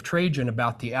Panegyric of Trajan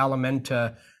about the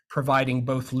Alimenta providing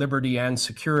both liberty and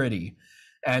security.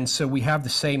 And so we have the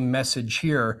same message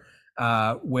here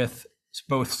with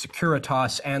both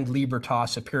Securitas and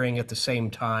Libertas appearing at the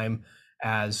same time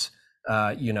as,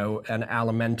 an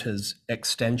Alimenta's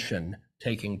extension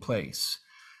taking place.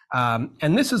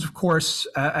 And this is, of course,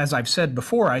 as I've said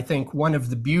before, I think one of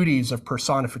the beauties of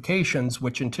personifications,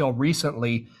 which until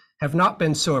recently have not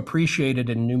been so appreciated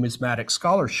in numismatic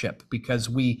scholarship, because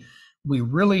we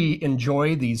really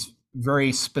enjoy these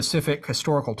very specific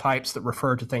historical types that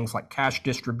refer to things like cash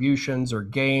distributions or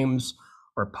games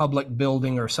or public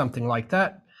building or something like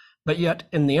that. But yet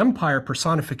in the empire,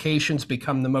 personifications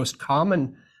become the most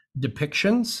common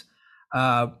depictions.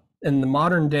 In the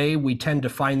modern day, we tend to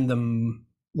find them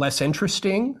less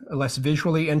interesting, less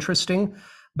visually interesting,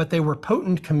 but they were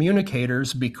potent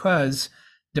communicators because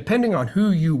depending on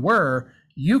who you were,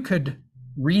 you could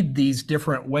read these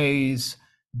different ways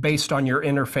based on your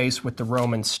interface with the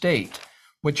Roman state,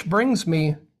 which brings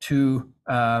me to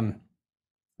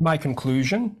my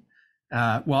conclusion.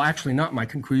 Well, actually not my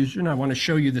conclusion. I want to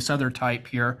show you this other type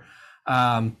here.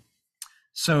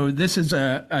 So this is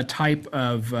a type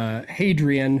of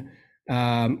Hadrian.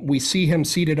 We see him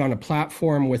seated on a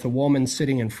platform with a woman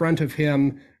sitting in front of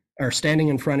him or standing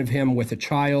in front of him with a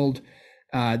child.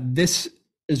 This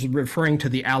is referring to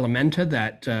the Alimenta,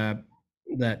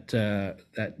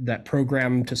 that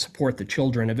program to support the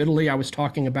children of Italy I was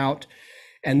talking about.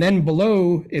 And then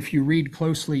below, if you read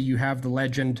closely, you have the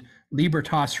legend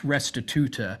Libertas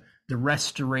Restituta, the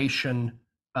restoration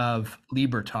of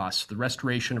Libertas, the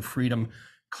restoration of freedom,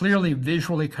 clearly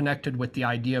visually connected with the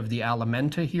idea of the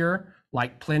Alimenta here,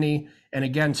 like Pliny, and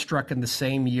again struck in the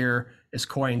same year as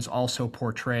coins also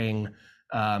portraying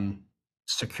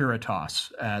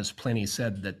Securitas, as Pliny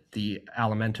said that the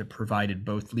Alimenta provided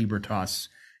both Libertas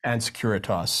and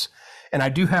Securitas. And I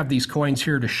do have these coins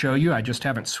here to show you. I just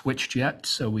haven't switched yet,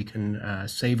 so we can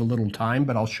save a little time,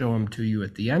 but I'll show them to you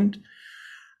at the end.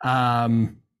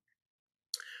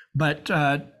 But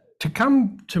to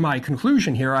come to my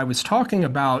conclusion here, I was talking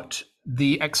about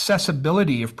the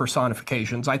accessibility of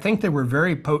personifications. I think they were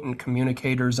very potent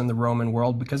communicators in the Roman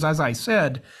world because, as I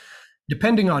said,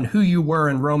 depending on who you were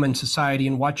in Roman society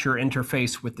and what your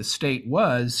interface with the state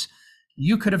was,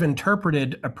 you could have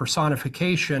interpreted a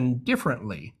personification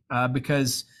differently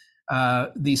because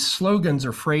these slogans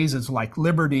or phrases like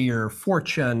liberty or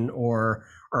fortune or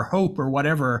hope or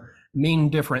whatever mean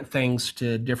different things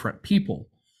to different people.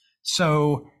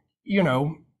 So,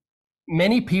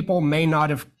 many people may not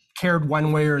have cared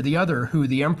one way or the other who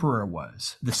the emperor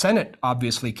was. The Senate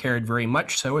obviously cared very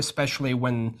much so, especially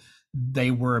when they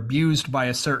were abused by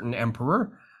a certain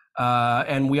emperor.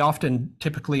 And we often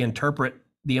typically interpret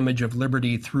the image of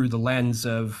liberty through the lens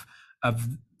of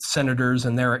senators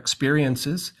and their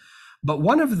experiences. But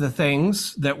one of the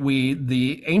things that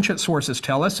the ancient sources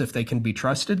tell us, if they can be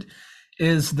trusted,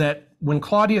 is that when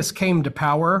Claudius came to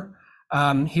power,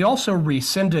 he also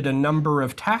rescinded a number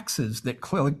of taxes that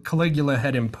Caligula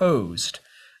had imposed.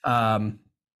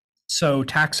 So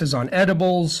taxes on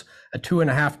edibles, a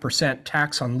 2.5%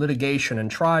 tax on litigation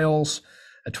and trials,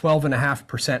 a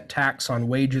 12.5% tax on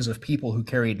wages of people who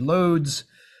carried loads,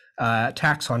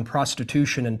 tax on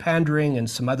prostitution and pandering, and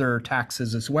some other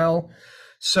taxes as well.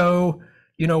 So,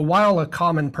 while a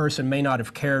common person may not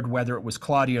have cared whether it was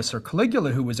Claudius or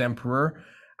Caligula who was emperor,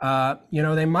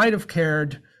 they might have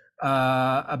cared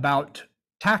about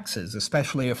taxes,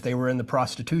 especially if they were in the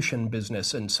prostitution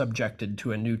business and subjected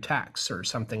to a new tax or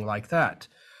something like that.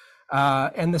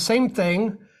 And the same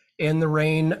thing in the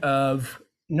reign of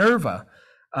Nerva,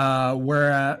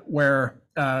 where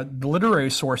the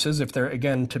literary sources, if they're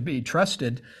again to be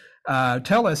trusted,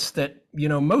 tell us that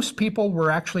most people were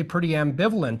actually pretty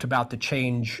ambivalent about the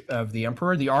change of the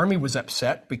emperor. The army was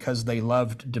upset because they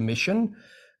loved Domitian.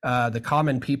 The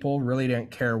common people really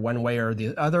didn't care one way or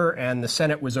the other, and the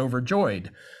Senate was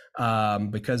overjoyed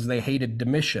because they hated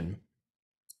Domitian.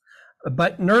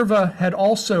 But Nerva had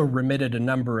also remitted a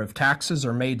number of taxes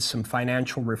or made some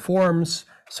financial reforms,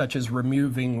 such as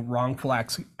removing wrongful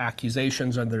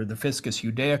accusations under the Fiscus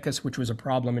Iudaicus, which was a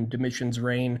problem in Domitian's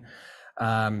reign.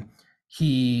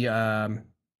 He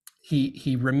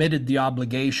he remitted the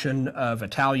obligation of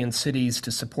Italian cities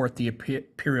to support the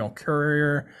imperial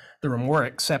courier. There were more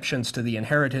exceptions to the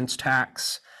inheritance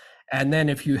tax. And then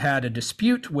if you had a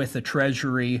dispute with the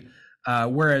treasury,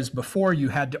 whereas before you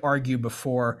had to argue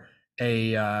before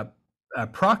a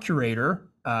procurator,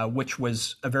 which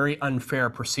was a very unfair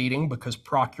proceeding because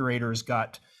procurators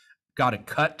got a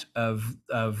cut of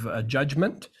a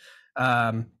judgment.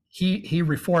 He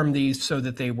reformed these so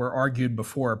that they were argued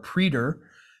before a praetor,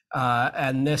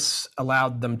 and this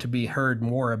allowed them to be heard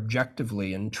more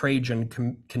objectively, and Trajan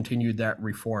continued that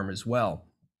reform as well.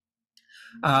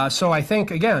 So I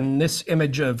think, again, this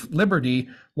image of liberty,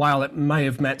 while it may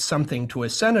have meant something to a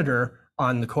senator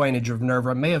on the coinage of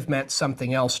Nerva, may have meant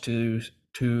something else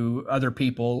to other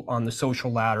people on the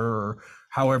social ladder, or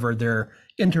however their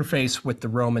interface with the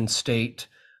Roman state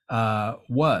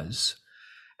was.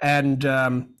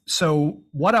 And so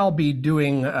what I'll be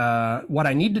doing, what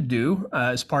I need to do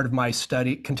as part of my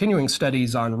continuing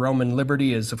studies on Roman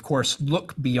liberty is, of course,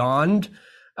 look beyond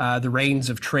the reigns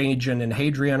of Trajan and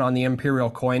Hadrian on the imperial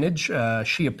coinage.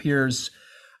 She appears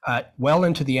well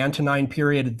into the Antonine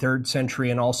period, 3rd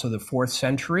century, and also the 4th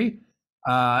century.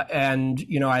 And,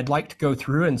 I'd like to go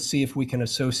through and see if we can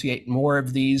associate more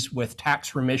of these with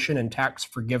tax remission and tax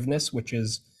forgiveness, which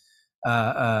is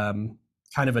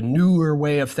kind of a newer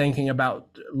way of thinking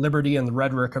about liberty and the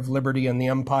rhetoric of liberty in the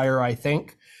empire, I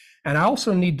think. And I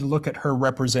also need to look at her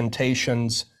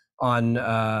representations on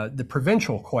the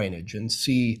provincial coinage and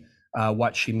see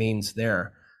what she means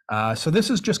there. So this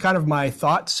is just kind of my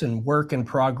thoughts and work in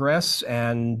progress,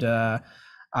 and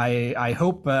I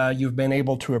hope you've been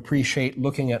able to appreciate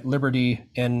looking at liberty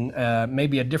in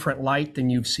maybe a different light than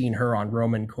you've seen her on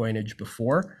Roman coinage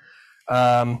before.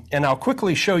 And I'll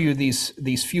quickly show you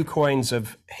these few coins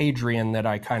of Hadrian that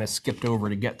I kind of skipped over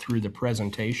to get through the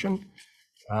presentation.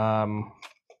 So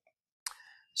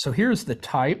here's the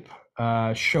type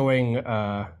showing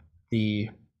the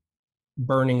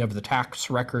burning of the tax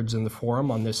records in the Forum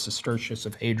on this sestertius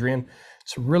of Hadrian.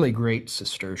 It's a really great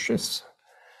sestertius.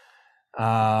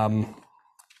 And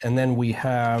then we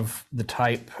have the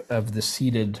type of the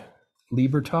seated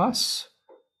Libertas.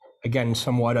 Again,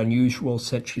 somewhat unusual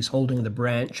since she's holding the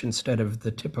branch instead of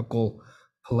the typical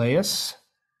Peleus.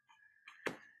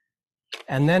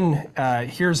 And then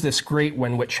here's this great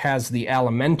one, which has the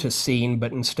Alimenta scene,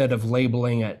 but instead of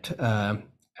labeling it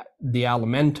the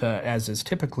Alimenta, as is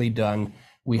typically done,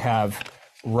 we have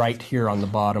right here on the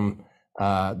bottom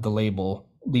the label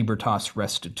Libertas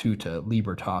Restituta,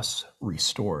 Libertas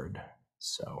Restored.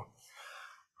 So,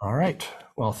 all right.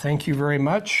 Well, thank you very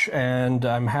much, and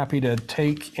I'm happy to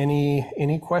take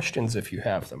any questions if you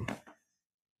have them.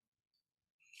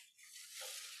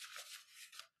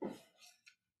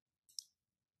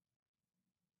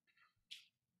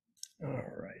 All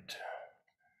right.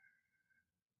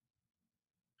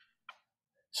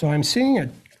 So I'm seeing a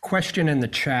question in the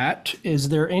chat. Is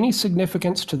there any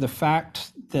significance to the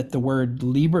fact that the word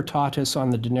libertatis on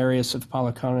the denarius of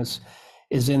Palacanus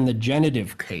is in the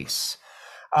genitive case?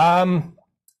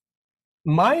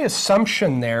 My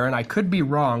assumption there, and I could be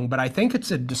wrong, but I think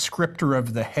it's a descriptor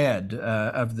of the head,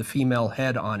 of the female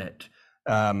head on it.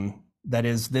 That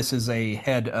is, this is a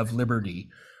head of liberty.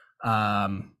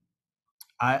 I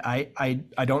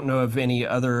don't know of any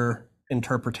other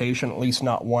interpretation, at least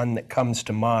not one that comes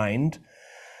to mind.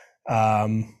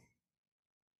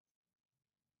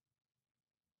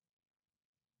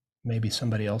 Maybe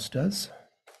somebody else does.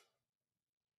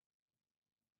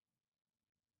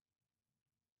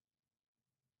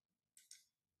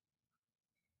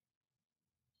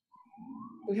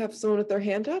 We have someone with their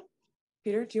hand up.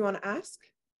 Peter, do you want to ask?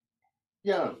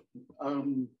 Yeah,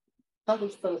 that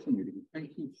was fascinating.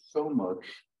 Thank you so much.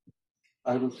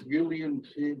 I was really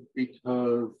intrigued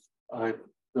because I've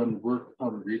done work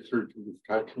on research of the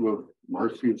statue of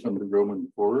Marcius on the Roman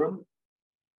Forum,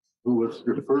 who was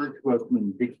referred to as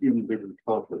Mendicium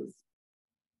Libertatis.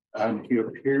 And he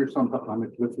appears on the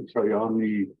Anaglypha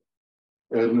Traiani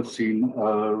in the scene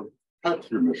of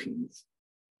tax remissions.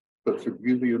 So it's a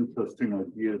really interesting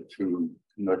idea to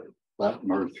connect that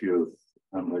Marcius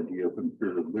and the idea of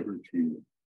imperial liberty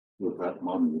with that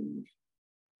monument.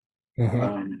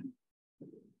 Mm-hmm.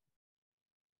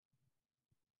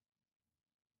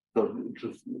 So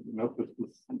just, this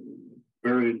was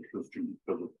very interesting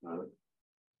because of that.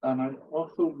 And I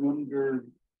also wondered,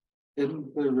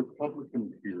 in the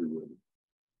Republican period,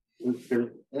 is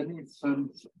there any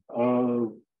sense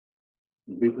of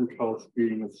libertas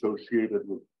being associated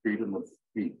with freedom of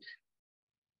speech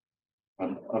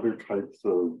and other types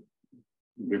of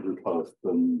libertas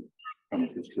than kind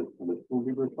of just political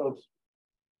libertas?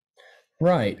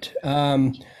 Right.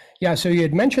 Yeah, so you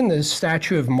had mentioned the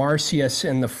statue of Marsyas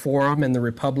in the Forum in the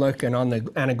Republic and on the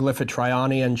Anaglypha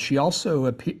Triani, and he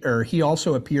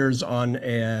also appears on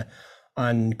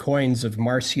coins of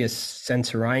Marsyas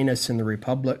Censorinus in the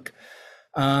Republic.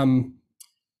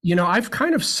 I've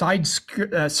kind of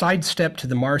sidestepped to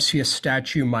the Marsyas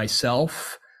statue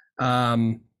myself.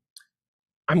 I'm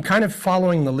kind of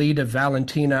following the lead of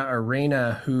Valentina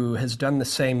Arena, who has done the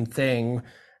same thing.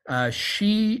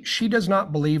 She does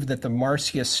not believe that the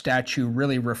Marsyas statue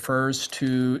really refers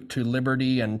to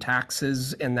liberty and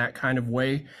taxes in that kind of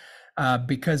way,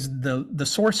 because the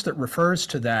source that refers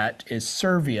to that is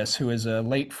Servius, who is a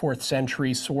late 4th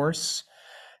century source.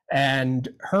 And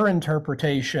her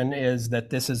interpretation is that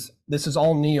this is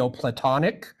all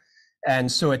Neoplatonic,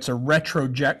 and so it's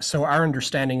so our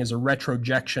understanding is a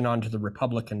retrojection onto the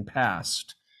Republican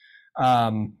past.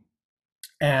 I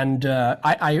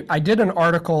did an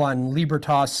article on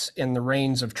Libertas in the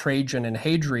reigns of Trajan and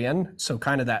Hadrian, so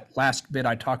kind of that last bit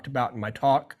I talked about in my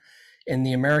talk, in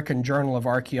the American Journal of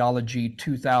Archaeology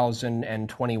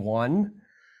 2021.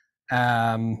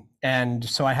 And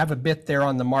so I have a bit there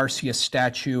on the Marsyas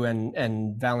statue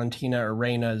and Valentina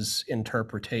Arena's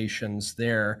interpretations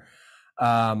there.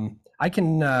 I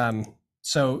can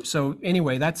so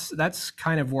anyway, that's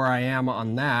kind of where I am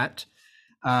on that.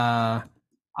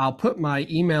 I'll put my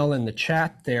email in the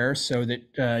chat there so that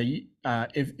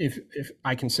if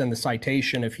I can send the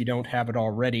citation if you don't have it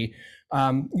already.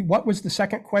 What was the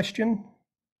second question?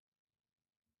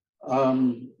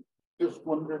 Just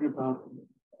wondering about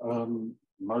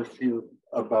Marcia,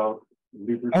 about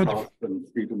libertas and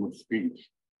freedom of speech.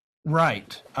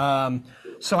 Right.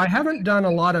 So I haven't done a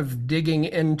lot of digging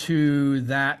into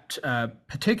that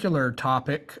particular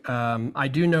topic. I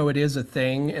do know it is a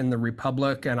thing in the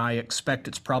Republic, and I expect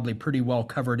it's probably pretty well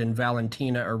covered in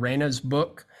Valentina Arena's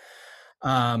book.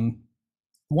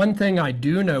 One thing I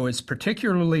do know is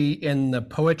particularly in the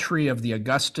poetry of the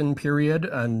Augustan period,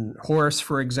 and Horace,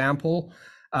 for example,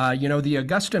 the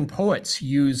Augustan poets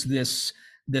use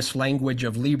this language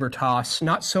of libertas,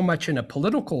 not so much in a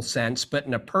political sense, but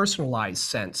in a personalized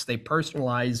sense. They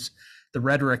personalize the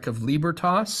rhetoric of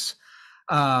libertas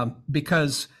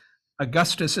because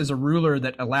Augustus is a ruler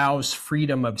that allows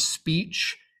freedom of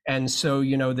speech. And so,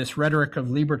 this rhetoric of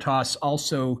libertas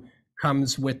also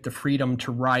comes with the freedom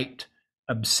to write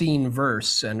obscene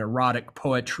verse and erotic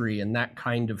poetry and that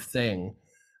kind of thing.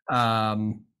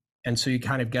 And so you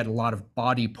kind of get a lot of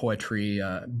body poetry,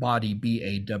 body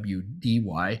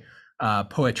B-A-W-D-Y,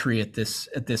 poetry at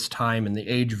this time in the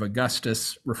age of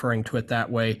Augustus, referring to it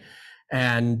that way.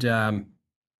 And in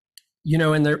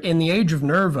the age of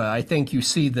Nerva, I think you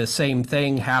see the same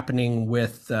thing happening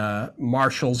with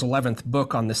Marshall's 11th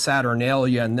book on the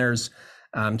Saturnalia, and there's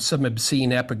some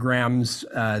obscene epigrams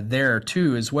there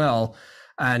too as well.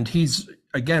 And he's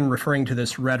again referring to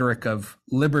this rhetoric of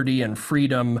liberty and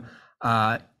freedom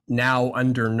now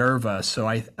under Nerva. So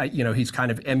he's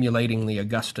kind of emulating the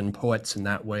Augustan poets in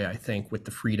that way, I think, with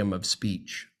the freedom of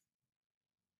speech.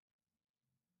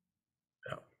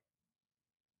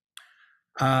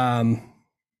 Any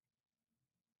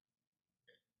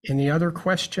other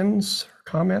questions or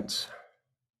comments?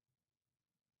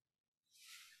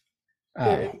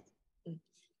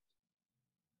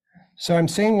 So I'm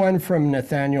seeing one from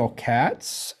Nathaniel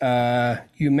Katz.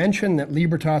 You mentioned that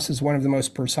Libertas is one of the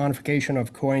most personification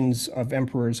of coins of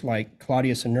emperors like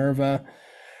Claudius and Nerva,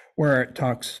 where it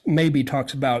talks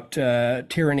about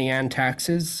tyranny and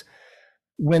taxes.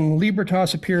 When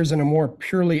Libertas appears in a more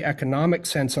purely economic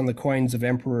sense on the coins of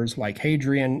emperors like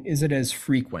Hadrian, is it as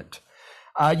frequent?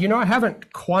 I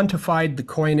haven't quantified the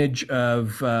coinage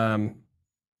of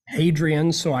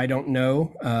Hadrian, so I don't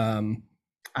know.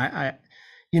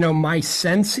 My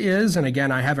sense is, and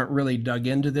again, I haven't really dug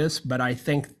into this, but I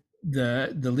think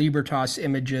the Libertas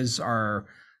images are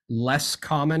less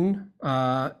common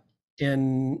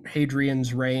in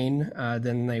Hadrian's reign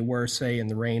than they were, say, in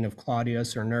the reign of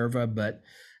Claudius or Nerva. But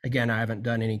again, I haven't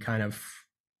done any kind of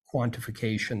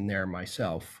quantification there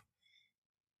myself.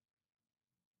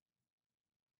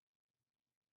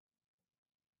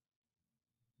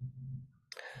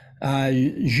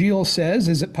 Gilles says,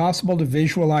 is it possible to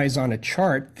visualize on a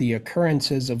chart the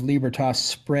occurrences of Libertas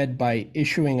spread by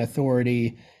issuing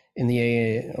authority in the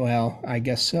AA? Well, I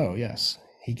guess so, yes.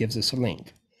 He gives us a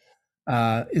link.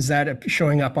 Is that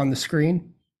showing up on the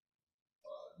screen?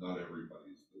 Not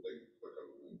everybody's, but they can click on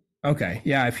the link. Okay,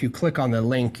 yeah, if you click on the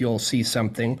link, you'll see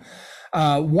something.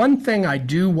 One thing I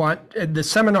do want, the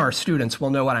seminar students will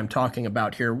know what I'm talking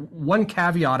about here. One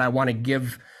caveat I want to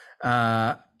give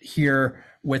here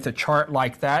with a chart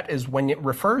like that is when it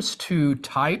refers to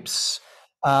types,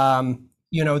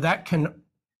 you know, that can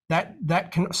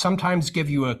sometimes give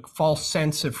you a false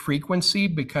sense of frequency,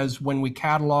 because when we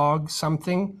catalog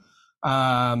something,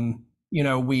 you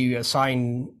know, we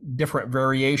assign different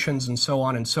variations and so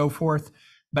on and so forth.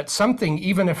 But something,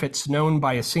 even if it's known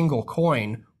by a single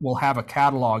coin, will have a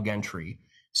catalog entry.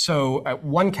 So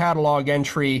one catalog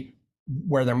entry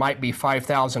where there might be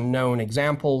 5,000 known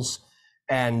examples,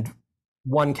 and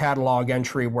one catalog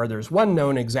entry where there's one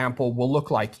known example will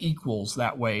look like equals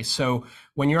that way. So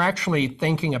when you're actually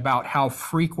thinking about how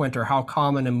frequent or how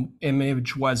common an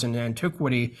image was in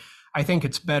antiquity, I think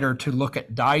it's better to look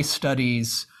at die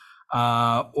studies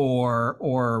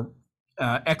or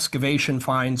excavation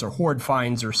finds or hoard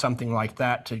finds or something like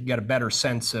that to get a better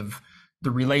sense of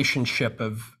the relationship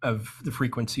of the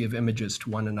frequency of images to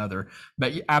one another.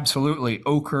 But absolutely,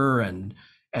 ochre and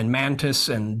mantis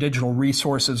and digital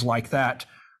resources like that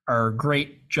are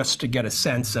great just to get a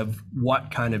sense of what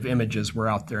kind of images were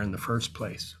out there in the first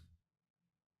place.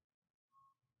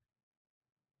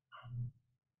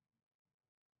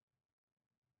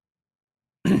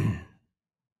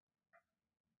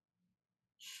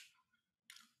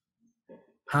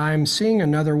 I'm seeing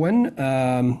another one.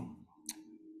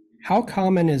 How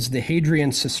common is the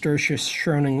Hadrian Cistercius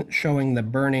showing the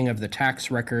burning of the tax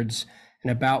records,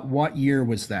 and about what year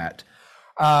was that?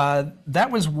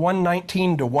 That was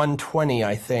 119 to 120,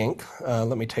 I think.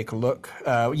 Let me take a look.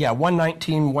 Yeah,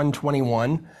 119,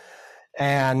 121.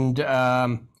 And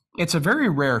it's a very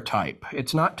rare type.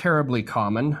 It's not terribly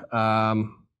common. I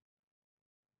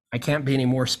can't be any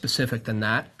more specific than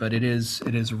that, but it is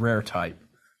a rare type.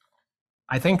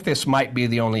 I think this might be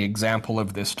the only example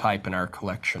of this type in our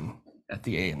collection at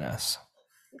the ANS.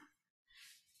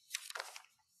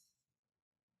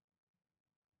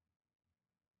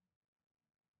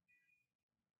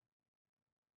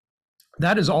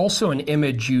 That is also an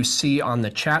image you see on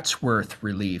the Chatsworth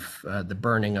relief, the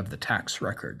burning of the tax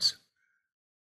records.